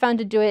way I've found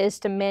to do it is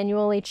to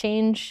manually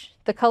change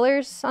the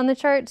colors on the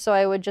chart. So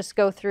I would just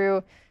go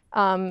through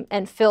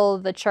and fill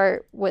the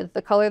chart with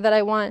the color that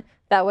I want.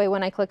 That way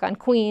when I click on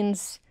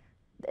queens,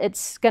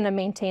 it's going to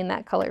maintain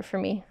that color for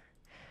me.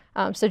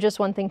 So just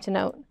one thing to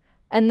note.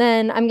 And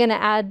then I'm going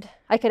to add,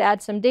 I could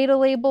add some data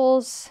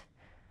labels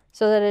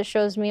so that it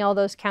shows me all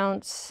those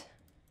counts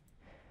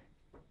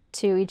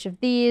to each of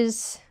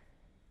these.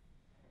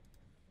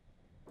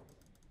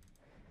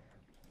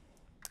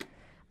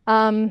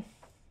 And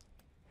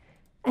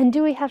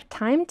do we have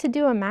time to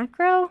do a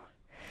macro?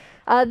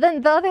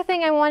 Then the other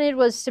thing I wanted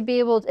was to be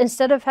able,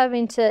 instead of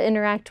having to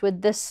interact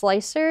with this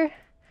slicer,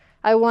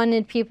 I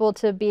wanted people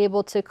to be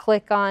able to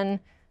click on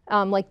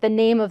like the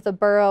name of the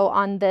borough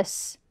on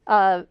this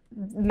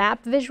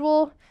map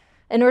visual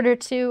in order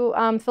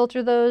to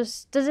filter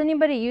those. Does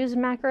anybody use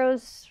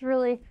macros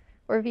really,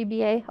 or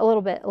VBA? A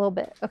little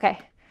bit. Okay.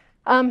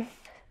 I'm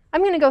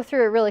going to go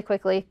through it really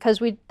quickly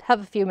because we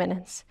have a few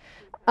minutes.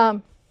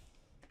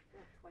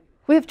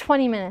 We have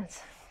 20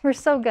 minutes. We're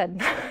so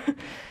good.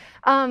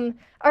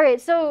 All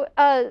right, so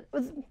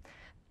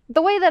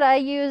the way that I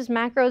use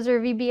macros or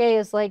VBA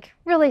is like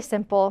really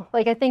simple.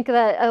 Like I think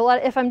that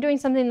if I'm doing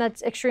something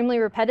that's extremely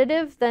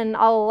repetitive, then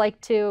I'll like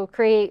to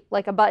create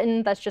like a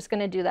button that's just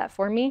going to do that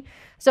for me.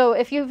 So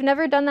if you've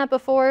never done that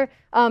before,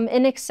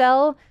 in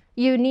Excel,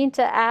 you need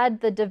to add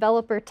the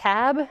developer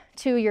tab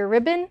to your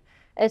ribbon.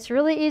 It's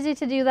really easy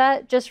to do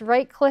that. Just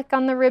right click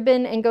on the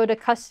ribbon and go to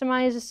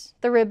customize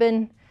the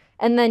ribbon.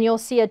 And then you'll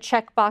see a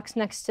checkbox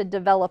next to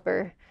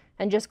developer,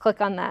 and just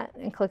click on that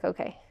and click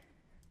OK.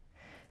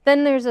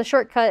 Then there's a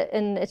shortcut,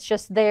 and it's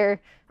just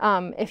there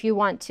if you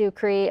want to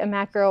create a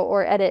macro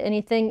or edit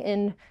anything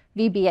in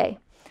VBA.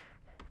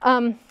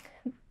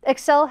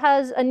 Excel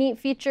has a neat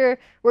feature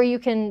where you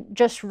can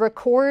just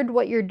record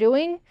what you're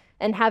doing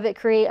and have it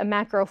create a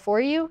macro for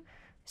you.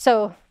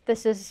 So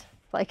this is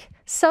like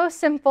so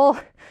simple.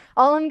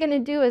 All I'm going to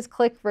do is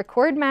click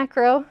record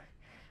macro.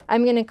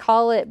 I'm going to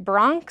call it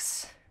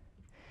Bronx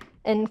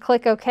and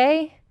click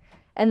OK.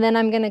 And then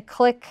I'm going to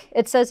click,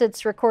 it says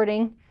it's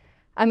recording.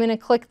 I'm going to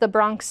click the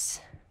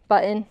Bronx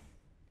button.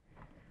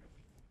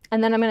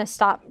 And then I'm going to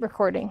stop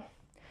recording.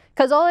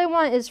 Because all I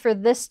want is for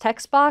this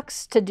text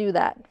box to do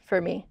that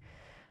for me.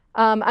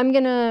 I'm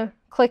going to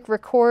click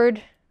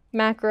record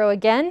macro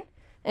again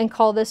and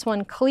call this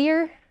one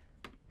clear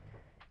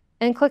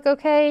and click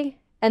OK.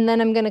 And then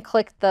I'm going to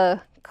click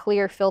the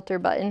clear filter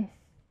button.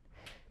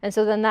 And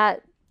so then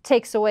that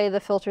takes away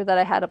the filter that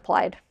I had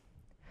applied.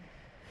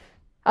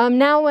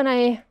 Now when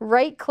I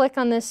right click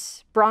on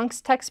this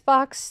Bronx text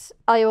box,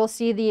 I will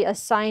see the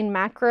assign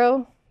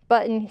macro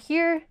button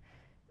here.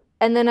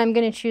 And then I'm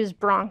going to choose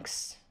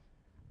Bronx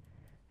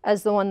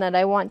as the one that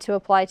I want to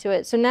apply to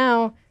it. So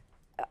now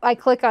I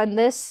click on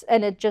this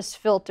and it just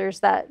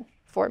filters that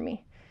for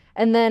me.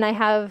 And then I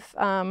have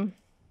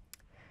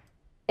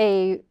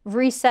a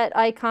reset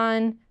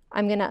icon.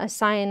 I'm going to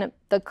assign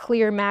the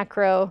clear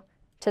macro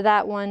to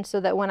that one so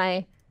that when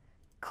I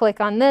click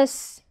on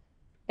this,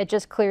 it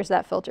just clears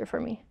that filter for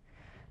me.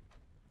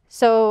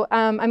 So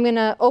I'm going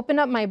to open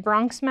up my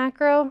Bronx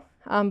macro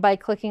by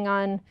clicking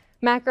on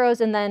macros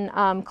and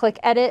then click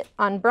edit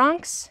on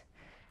Bronx.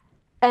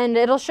 And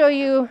it'll show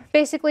you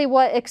basically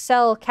what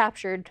Excel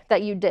captured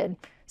that you did.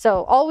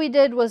 So all we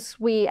did was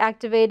we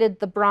activated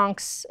the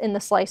Bronx in the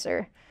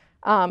slicer.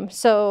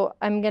 So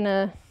I'm going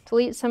to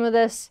delete some of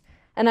this,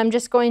 and I'm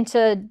just going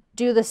to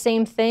do the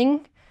same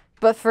thing,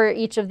 but for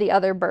each of the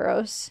other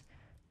boroughs.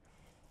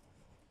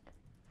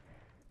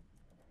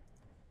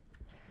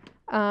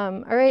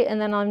 All right, and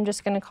then I'm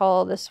just going to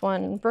call this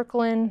one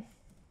Brooklyn.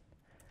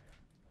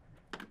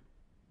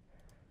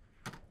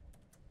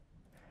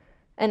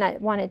 And I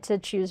wanted to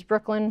choose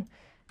Brooklyn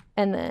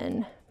and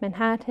then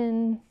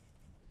Manhattan.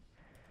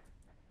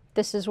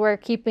 This is where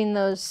keeping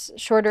those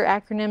shorter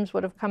acronyms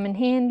would have come in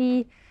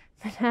handy.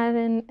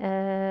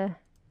 Manhattan,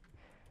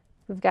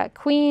 we've got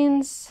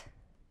Queens.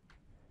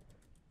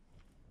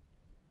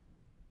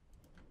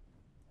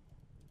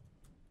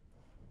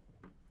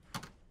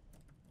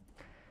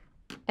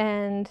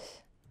 And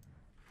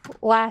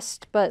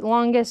last but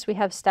longest, we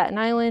have Staten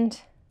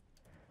Island.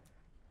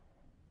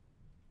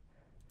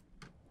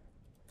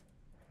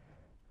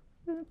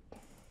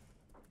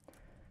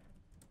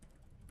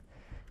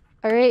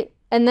 All right,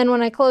 and then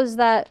when I close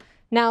that,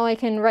 now I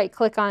can right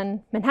click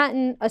on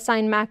Manhattan,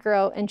 assign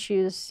macro, and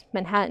choose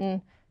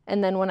Manhattan.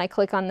 And then when I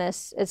click on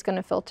this, it's going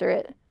to filter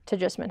it to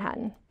just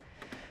Manhattan.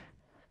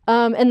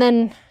 And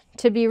then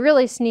to be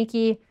really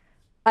sneaky,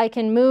 I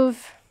can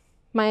move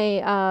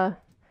my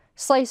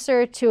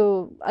slicer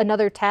to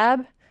another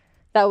tab.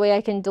 That way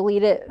I can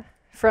delete it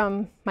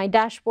from my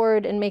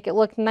dashboard and make it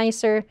look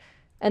nicer.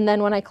 And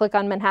then when I click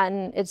on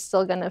Manhattan, it's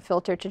still going to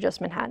filter to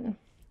just Manhattan.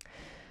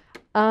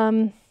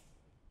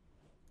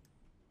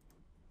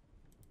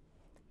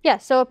 Yeah,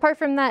 so apart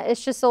from that,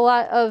 it's just a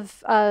lot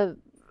of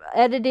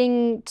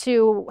editing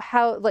to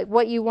how, like,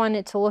 what you want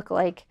it to look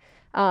like.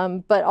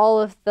 But all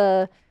of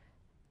the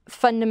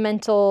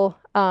fundamental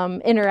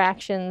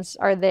interactions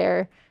are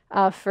there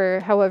for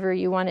however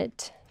you want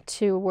it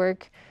to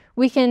work.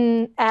 We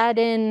can add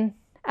in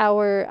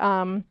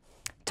our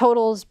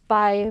totals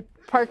by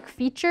park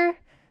feature.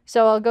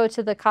 So I'll go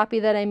to the copy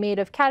that I made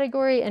of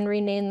category and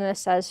rename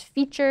this as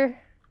feature.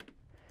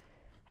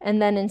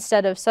 And then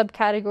instead of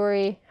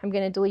subcategory, I'm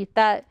going to delete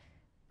that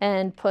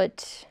and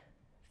put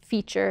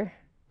feature.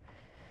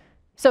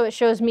 So it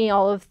shows me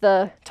all of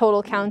the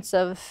total counts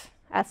of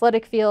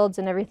athletic fields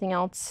and everything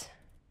else.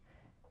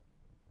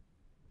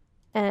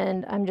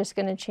 And I'm just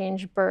going to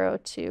change borough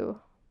to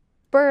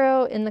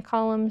borough in the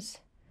columns.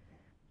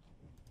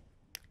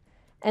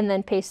 And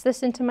then paste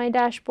this into my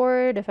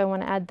dashboard if I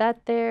want to add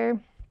that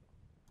there.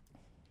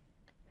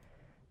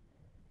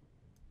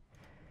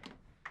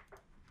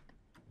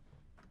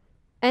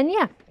 And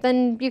yeah,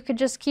 then you could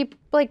just keep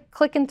like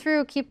clicking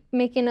through, keep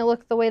making it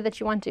look the way that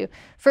you want to.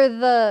 For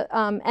the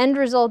end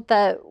result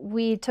that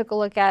we took a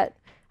look at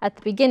the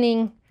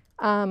beginning,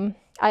 I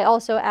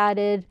also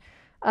added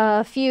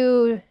a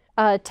few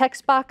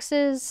text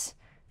boxes.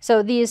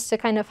 So these to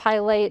kind of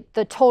highlight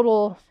the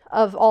total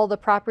of all the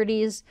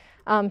properties.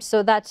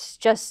 So that's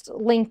just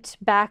linked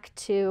back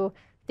to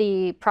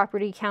the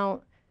property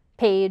count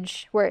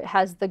page where it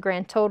has the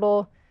grand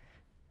total.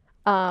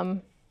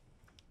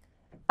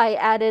 I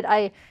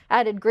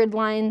added grid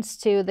lines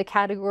to the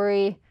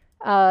category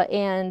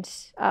and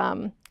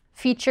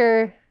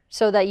feature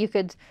so that you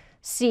could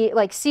see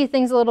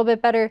things a little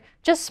bit better.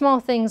 Just small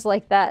things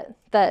like that,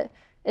 that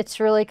it's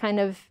really kind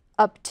of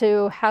up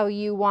to how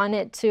you want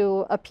it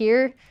to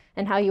appear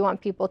and how you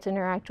want people to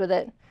interact with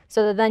it.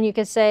 So that then you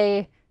could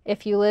say,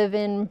 if you live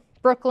in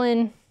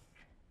Brooklyn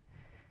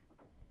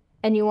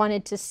and you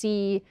wanted to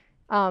see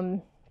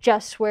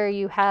just where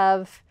you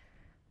have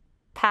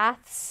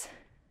paths,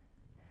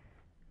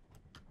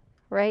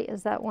 right?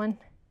 Is that one?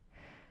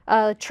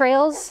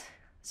 Trails.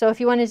 So if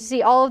you wanted to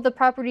see all of the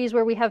properties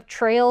where we have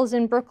trails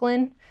in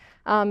Brooklyn,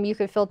 you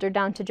could filter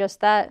down to just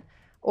that.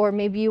 Or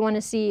maybe you want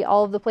to see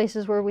all of the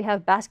places where we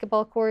have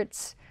basketball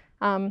courts.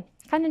 Kind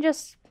of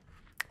just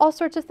all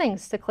sorts of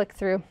things to click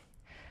through.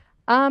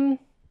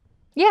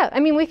 Yeah, I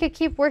mean, we could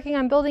keep working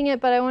on building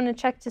it, but I want to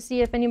check to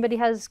see if anybody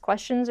has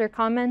questions or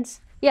comments.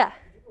 Yeah. Can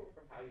you go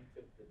from how you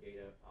took the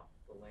data off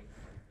the link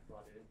and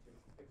brought it into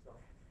Excel?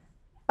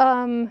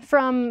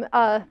 From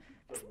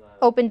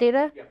Open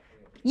Data?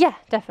 Yeah,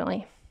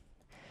 definitely.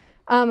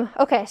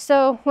 Okay,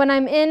 so when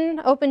I'm in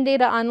Open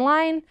Data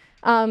Online,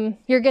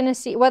 you're going to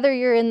see, whether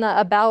you're in the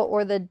About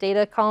or the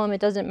Data column,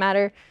 it doesn't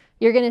matter.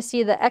 You're going to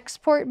see the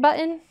Export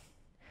button.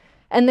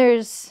 And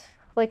there's,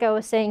 like I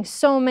was saying,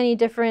 so many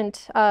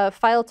different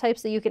file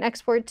types that you can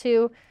export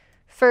to.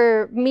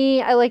 For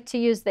me, I like to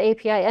use the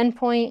API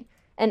endpoint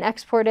and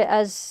export it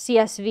as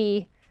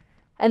CSV.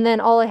 And then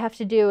all I have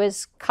to do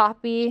is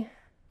copy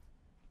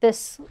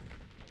this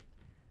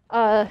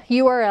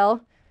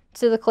URL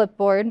to the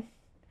clipboard.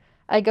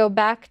 I go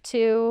back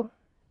to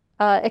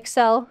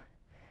Excel,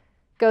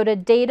 go to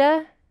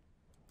Data,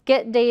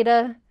 Get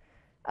Data,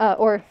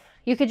 or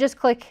you could just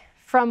click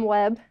From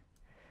Web.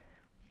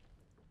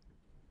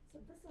 So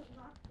this is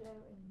not there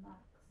in Max.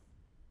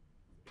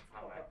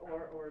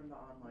 Or in the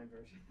online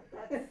version.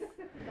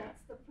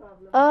 That's the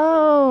problem.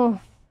 Oh.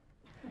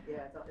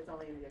 Yeah, it's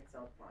only in the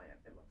Excel client,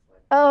 it looks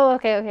like. Oh,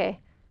 okay.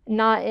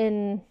 Not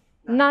even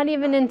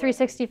in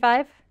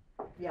 365?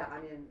 Yeah,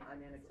 I'm in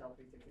Excel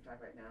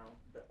 365 right now.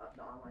 The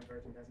online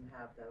version doesn't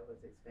have those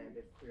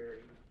expanded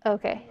query.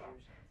 Okay.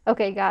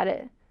 Okay, got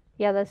it.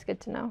 Yeah, that's good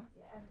to know.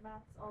 Yeah, and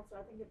Max also,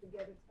 I think you have to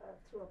get it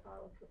through a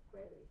Power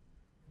Query.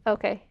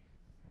 Okay.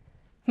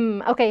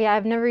 Okay, yeah,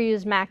 I've never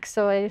used Mac,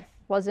 so I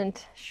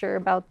wasn't sure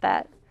about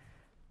that.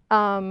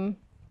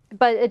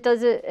 But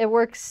it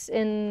works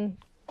in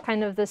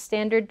kind of the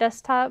standard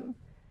desktop?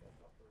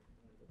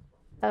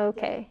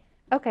 Okay.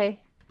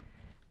 Okay.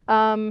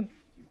 You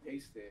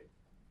paste it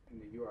in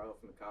the URL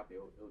from the copy,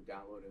 it'll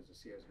download as a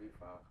CSV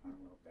file. I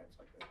don't know if that's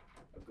like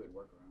a good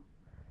workaround.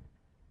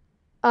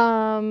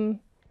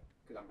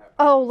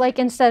 Oh, like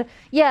instead,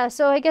 yeah.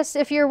 So I guess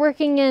if you're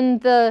working in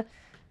the,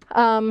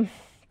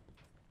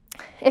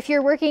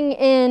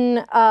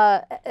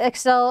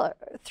 Excel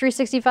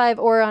 365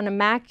 or on a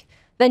Mac,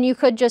 then you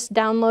could just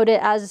download it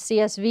as a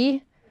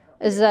CSV.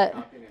 Is that?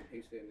 Copy it and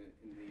paste it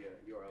in the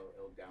URL,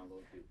 it'll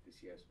download the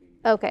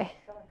CSV. Okay.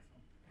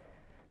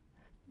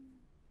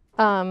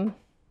 No,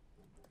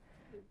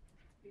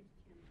 the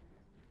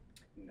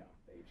HTML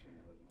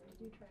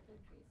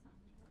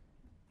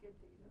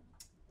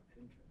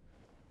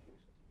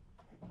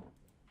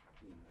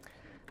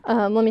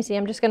isn't. Let me see.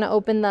 I'm just going to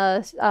open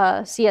the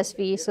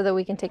CSV so that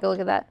we can take a look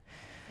at that.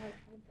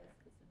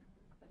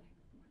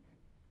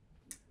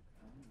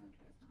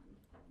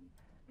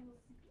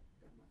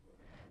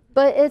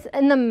 But it's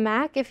in the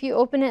Mac. If you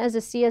open it as a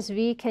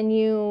CSV,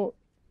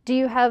 do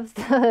you have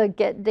the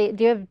get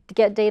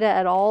data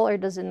at all, or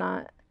does it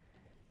not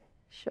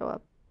show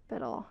up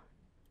at all?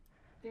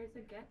 There's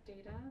a get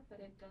data, but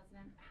it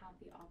doesn't have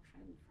the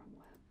option from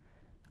web.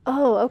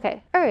 Oh,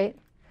 okay. All right.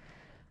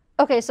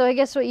 Okay, so I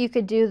guess what you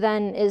could do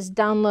then is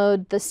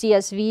download the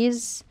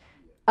CSVs,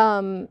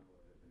 and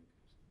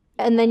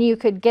then you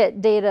could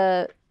get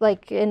data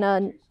like in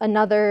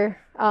another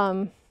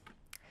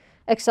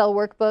Excel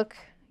workbook.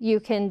 You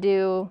can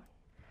do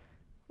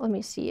let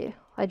me see.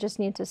 I just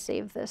need to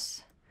save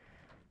this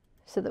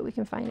so that we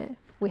can find it.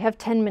 We have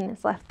 10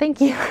 minutes left. Thank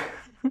you.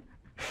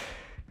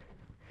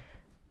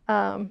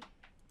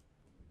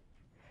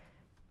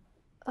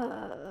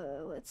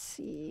 Let's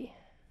see.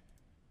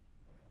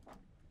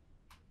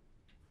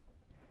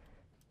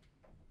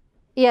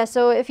 Yeah,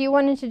 so if you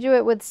wanted to do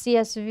it with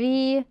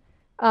CSV,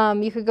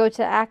 you could go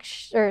to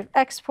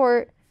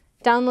export,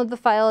 download the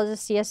file as a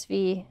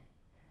CSV.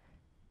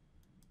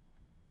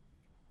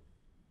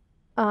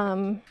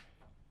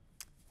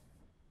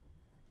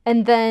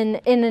 And then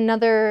in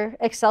another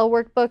Excel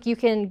workbook, you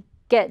can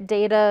get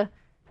data.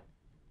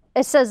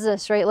 It says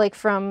this, right? Like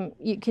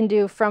you can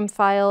do from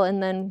file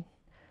and then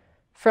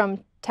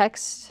from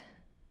text.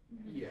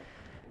 Yeah.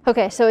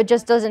 Okay, so it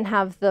just doesn't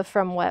have the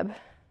from web.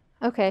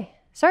 Okay,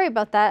 sorry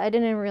about that. I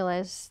didn't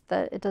realize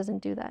that it doesn't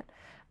do that.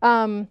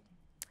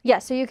 Yeah,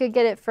 so you could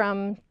get it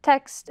from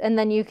text, and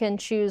then you can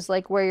choose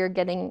like where you're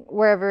getting,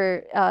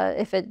 wherever,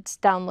 if it's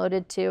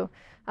downloaded to,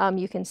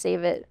 you can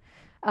save it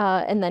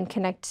and then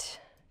connect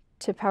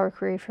to Power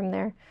Query from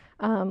there.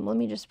 Let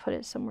me just put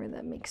it somewhere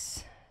that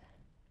makes.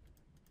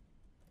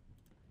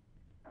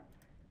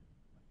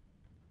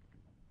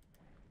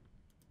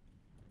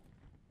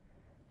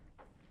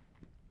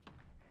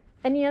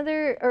 Any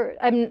other, or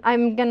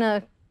I'm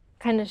gonna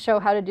kind of show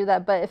how to do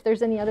that, but if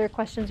there's any other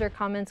questions or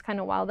comments kind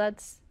of while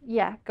that's,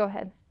 yeah, go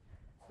ahead.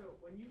 So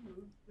when you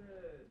move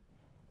the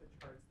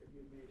charts that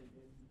you made in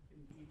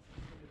each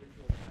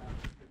individual tab,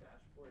 the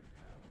dashboard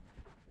tab,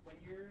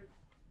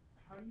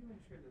 how do you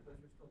ensure that those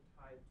are still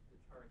tied to the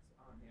charts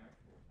on the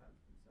actual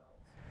tabs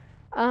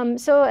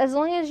themselves? So as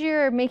long as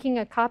you're making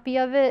a copy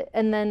of it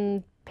and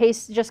then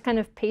just kind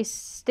of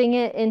pasting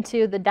it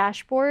into the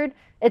dashboard,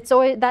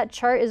 that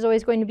chart is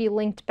always going to be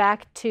linked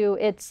back to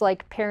its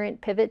like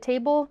parent pivot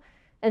table.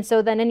 And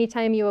so then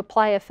anytime you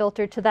apply a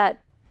filter to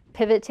that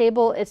pivot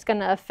table, it's going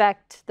to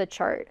affect the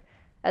chart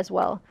as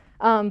well.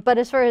 But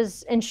as far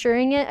as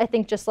ensuring it, I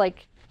think just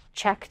like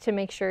check to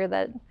make sure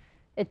that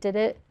it did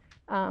it.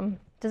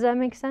 Does that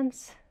make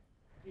sense?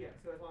 Yeah,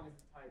 so as long as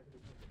it's tied to the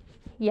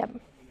pivot table.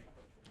 Yep.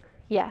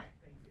 Yeah.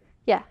 Thank you.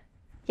 Yeah.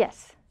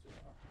 Yes.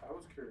 I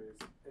was curious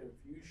if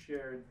you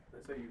shared,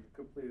 let's say you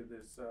completed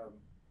this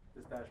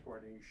this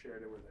dashboard and you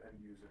shared it with an end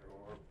user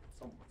or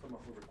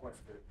someone who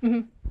requested it.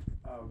 Mm-hmm.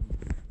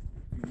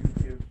 Do you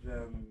give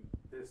them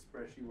this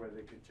spreadsheet where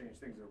they can change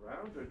things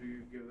around, or do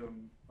you give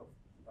them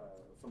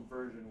some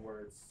version where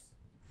it's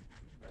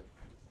like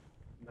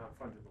not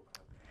fungible?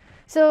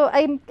 So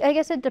I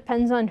guess it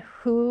depends on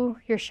who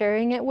you're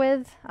sharing it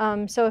with.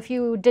 So if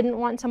you didn't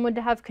want someone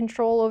to have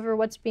control over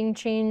what's being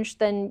changed,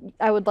 then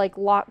I would like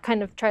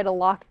try to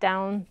lock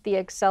down the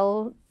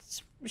Excel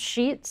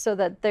sheet so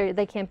that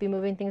they can't be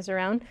moving things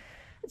around.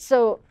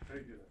 So How do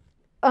you do that?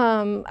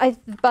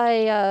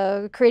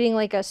 by creating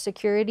like a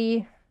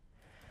security,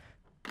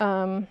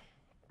 like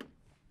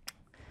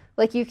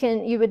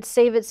you would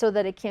save it so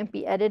that it can't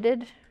be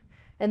edited,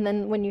 and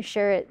then when you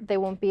share it, they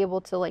won't be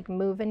able to like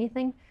move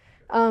anything.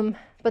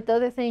 But the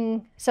other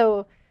thing,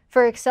 so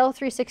for Excel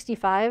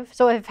 365,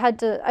 so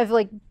I've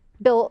like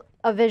built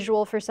a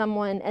visual for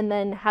someone and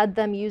then had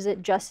them use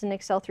it just in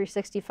Excel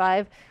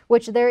 365,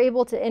 which they're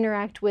able to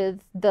interact with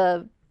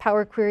the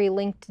Power Query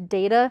linked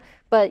data,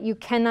 but you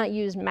cannot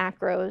use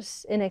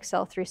macros in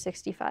Excel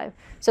 365.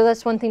 So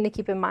that's one thing to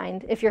keep in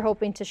mind. If you're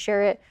hoping to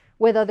share it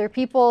with other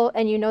people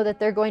and you know that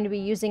they're going to be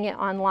using it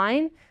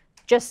online,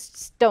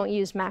 just don't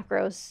use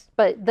macros,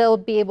 but they'll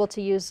be able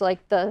to use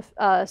like the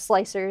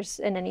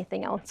slicers and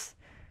anything else.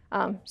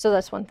 So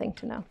that's one thing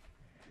to know.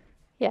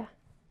 Yeah.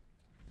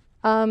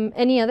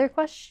 Any other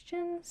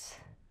questions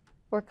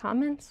or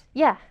comments?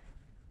 Yeah.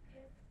 If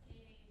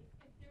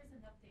there's an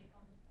update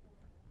on the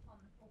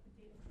Open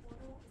Data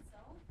portal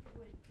itself,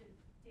 would the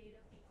data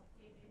be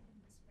updated in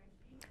the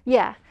spreadsheet?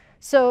 Yeah.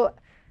 So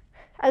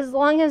as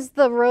long as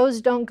the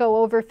rows don't go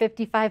over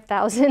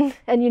 55,000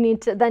 and you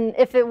need to, then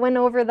if it went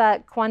over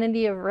that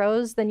quantity of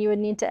rows, then you would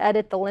need to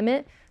edit the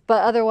limit.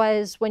 But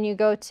otherwise, when you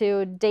go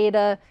to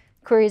data,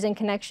 queries and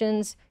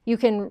connections, you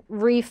can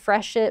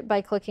refresh it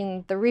by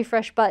clicking the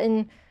refresh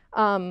button.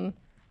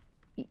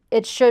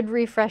 It should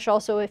refresh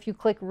also if you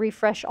click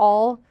refresh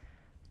all.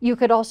 You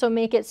could also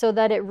make it so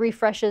that it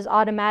refreshes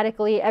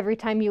automatically every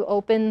time you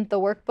open the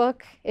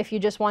workbook. If you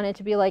just want it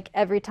to be like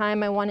every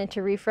time I want it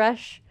to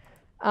refresh.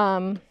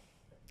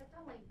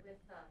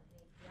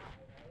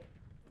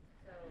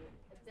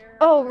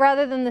 Oh,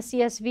 rather than the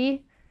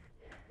CSV?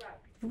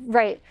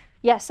 Right.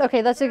 Yes.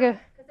 Okay, that's a good.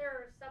 Because there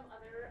are some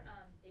other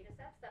data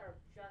sets that are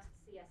just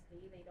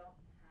CSV. They don't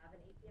have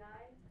an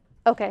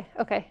API.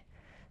 Okay.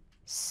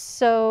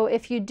 So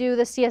if you do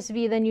the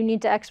CSV, then you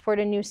need to export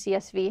a new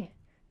CSV.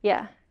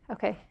 Yeah.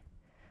 Okay.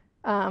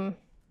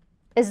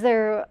 Is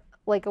there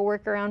like a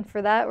workaround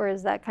for that, or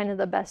is that kind of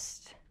the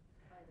best?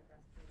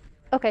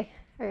 Okay.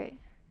 All right.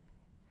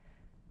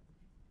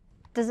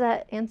 Does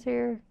that answer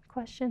your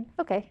question?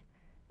 Okay.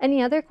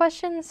 Any other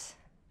questions?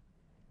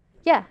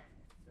 Yeah.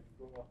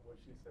 Going off what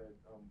she said,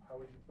 how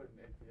would you put an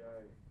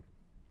API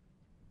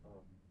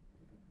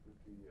with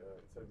the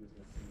instead of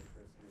using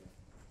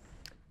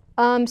a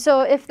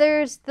So if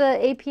there's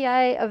the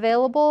API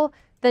available,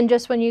 then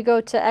just when you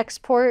go to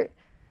export,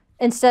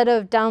 instead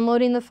of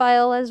downloading the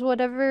file as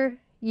whatever,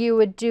 you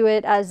would do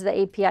it as the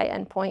API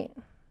endpoint.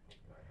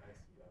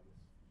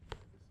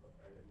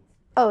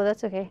 Oh,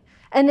 that's okay.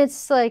 And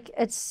it's like,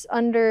 it's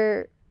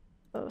under,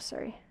 oh,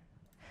 sorry.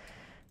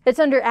 It's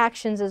under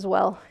actions as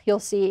well. You'll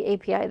see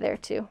API there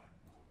too.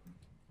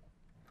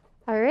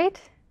 All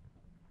right.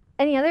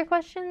 Any other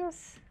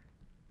questions?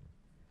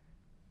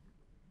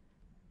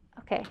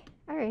 Okay.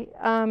 All right.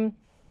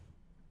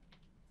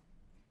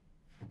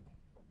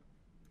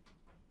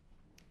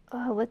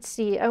 Let's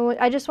see.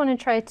 I just want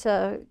to try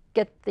to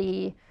get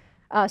the.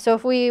 So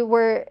if we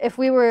were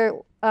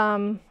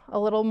a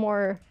little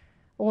more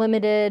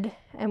limited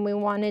and we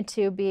wanted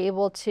to be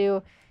able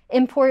to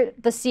import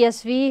the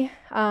CSV.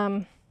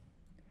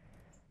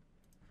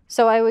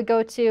 So I would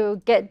go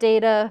to get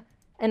data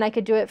and I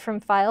could do it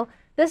from file.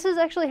 This is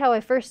actually how I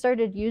first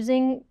started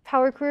using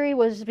Power Query,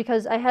 was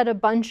because I had a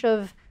bunch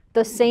of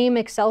the same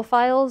Excel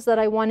files that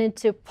I wanted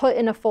to put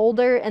in a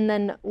folder and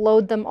then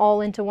load them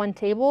all into one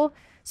table.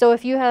 So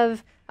if you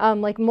have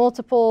like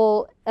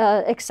multiple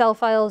Excel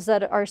files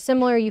that are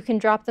similar, you can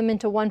drop them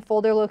into one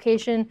folder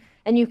location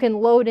and you can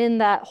load in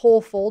that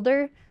whole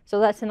folder. So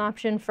that's an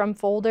option from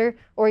folder,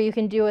 or you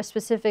can do a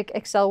specific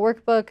Excel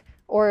workbook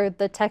or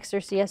the text or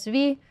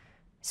CSV.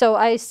 So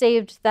I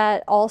saved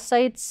that all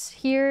sites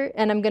here,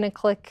 and I'm going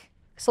to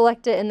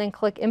select it and then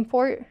click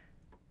import.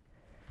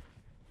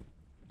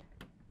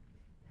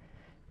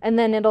 And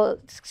then it'll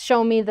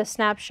show me the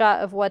snapshot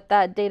of what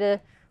that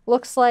data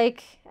looks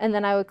like, and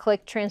then I would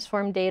click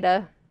transform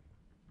data.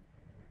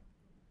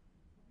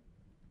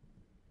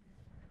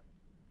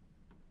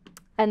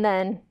 And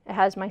then it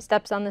has my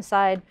steps on the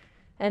side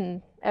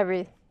and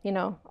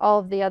all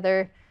of the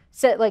other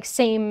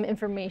same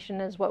information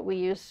as what we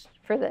use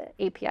for the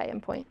API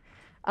endpoint.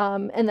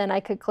 And then I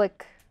could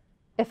click,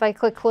 if I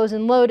click close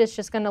and load, it's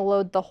just going to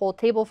load the whole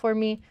table for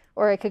me,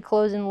 or I could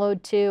close and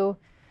load too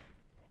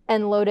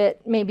and load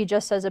it maybe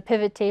just as a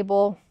pivot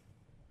table.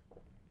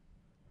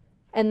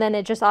 And then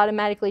it just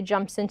automatically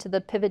jumps into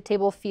the pivot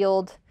table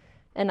field,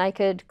 and I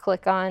could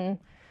click on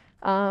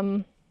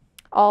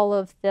all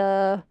of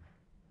the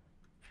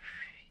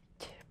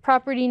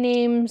property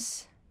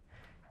names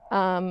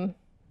and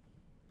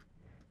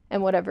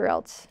whatever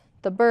else.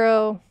 The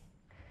borough,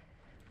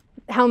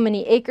 how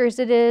many acres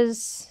it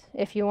is,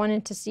 if you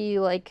wanted to see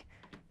like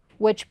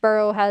which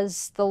borough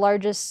has the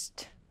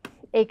largest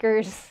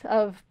acres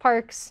of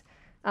parks,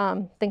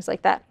 things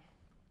like that.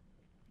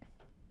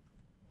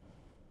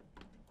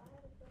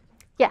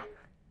 Yeah.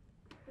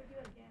 Could you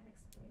again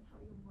explain how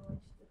you merge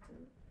the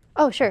two?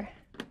 Oh, sure.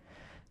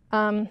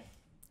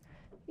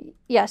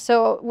 Yeah,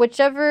 so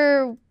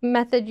whichever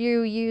method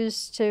you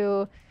use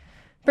to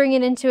bring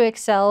it into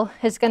Excel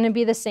is going to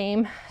be the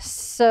same.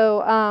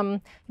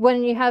 So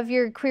when you have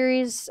your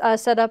queries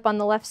set up on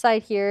the left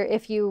side here,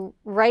 if you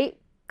right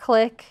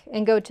click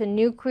and go to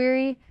new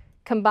query,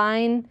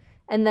 combine,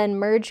 and then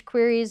merge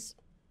queries,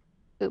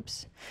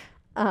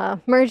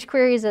 merge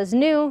queries as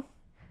new,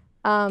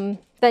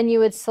 then you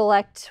would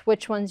select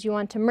which ones you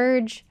want to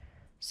merge.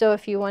 So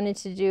if you wanted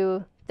to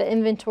do the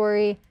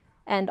inventory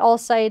and all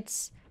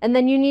sites, and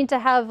then you need to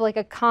have like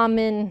a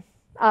common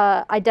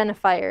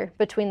identifier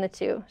between the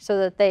two so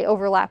that they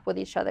overlap with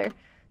each other.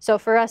 So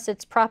for us,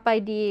 it's prop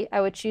ID. I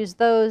would choose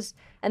those,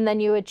 and then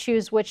you would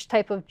choose which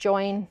type of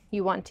join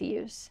you want to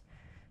use.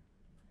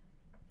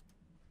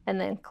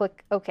 And then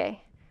click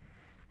OK.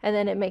 And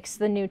then it makes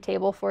the new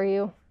table for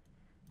you.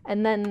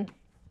 And then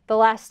the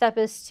last step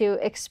is to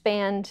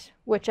expand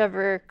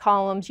whichever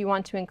columns you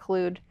want to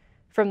include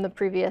from the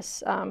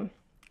previous, from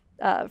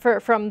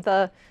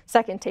the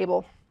second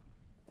table.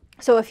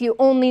 So if you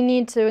only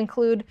need to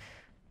include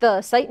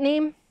the site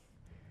name,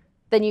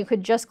 then you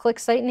could just click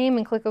site name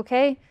and click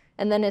OK,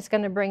 and then it's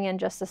going to bring in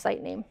just the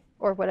site name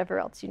or whatever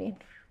else you need.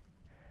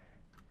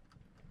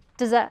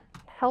 Does that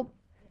help?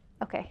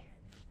 OK.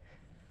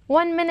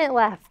 1 minute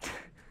left.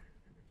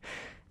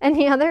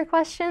 Any other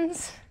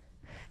questions?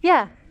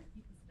 Yeah.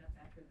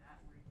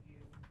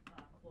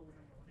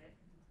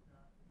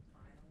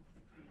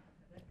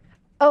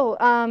 Oh,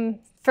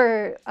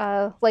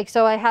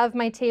 so I have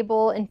my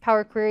table in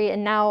Power Query,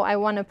 and now I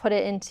want to put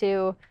it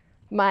into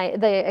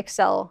the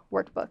Excel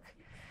workbook.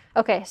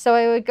 Okay, so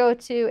I would go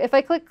to, if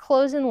I click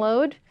close and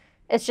load,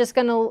 it's just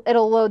it'll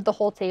load the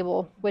whole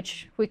table,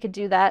 which we could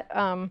do that.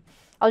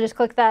 I'll just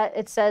click that.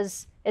 It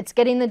says it's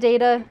getting the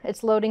data.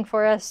 It's loading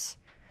for us.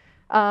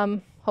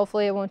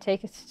 Hopefully it won't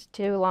take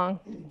too long.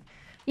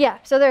 Yeah,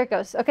 so there it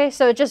goes. Okay,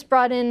 so it just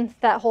brought in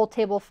that whole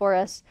table for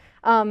us.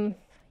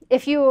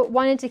 If you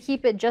wanted to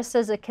keep it just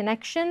as a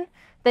connection,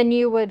 then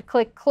you would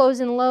click close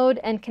and load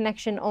and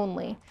connection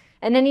only.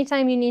 And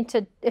anytime you need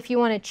to, if you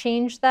want to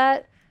change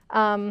that,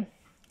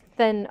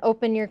 then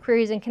open your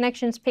queries and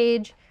connections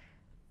page.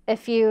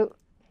 If you,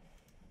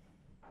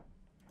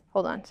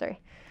 hold on, sorry.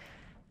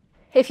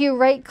 If you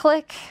right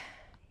click,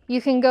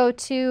 you can go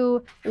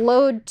to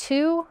load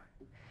to,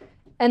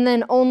 and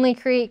then only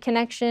create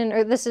connection,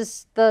 or this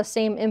is the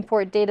same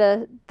import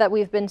data that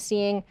we've been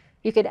seeing,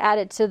 You could add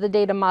it to the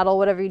data model,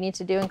 whatever you need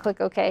to do, and click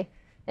OK.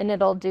 And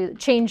it'll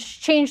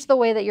change the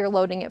way that you're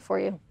loading it for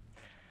you.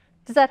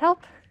 Does that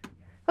help?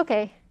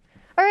 Okay.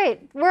 All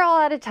right, we're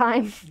all out of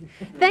time.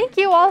 Thank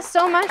you all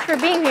so much for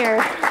being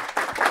here.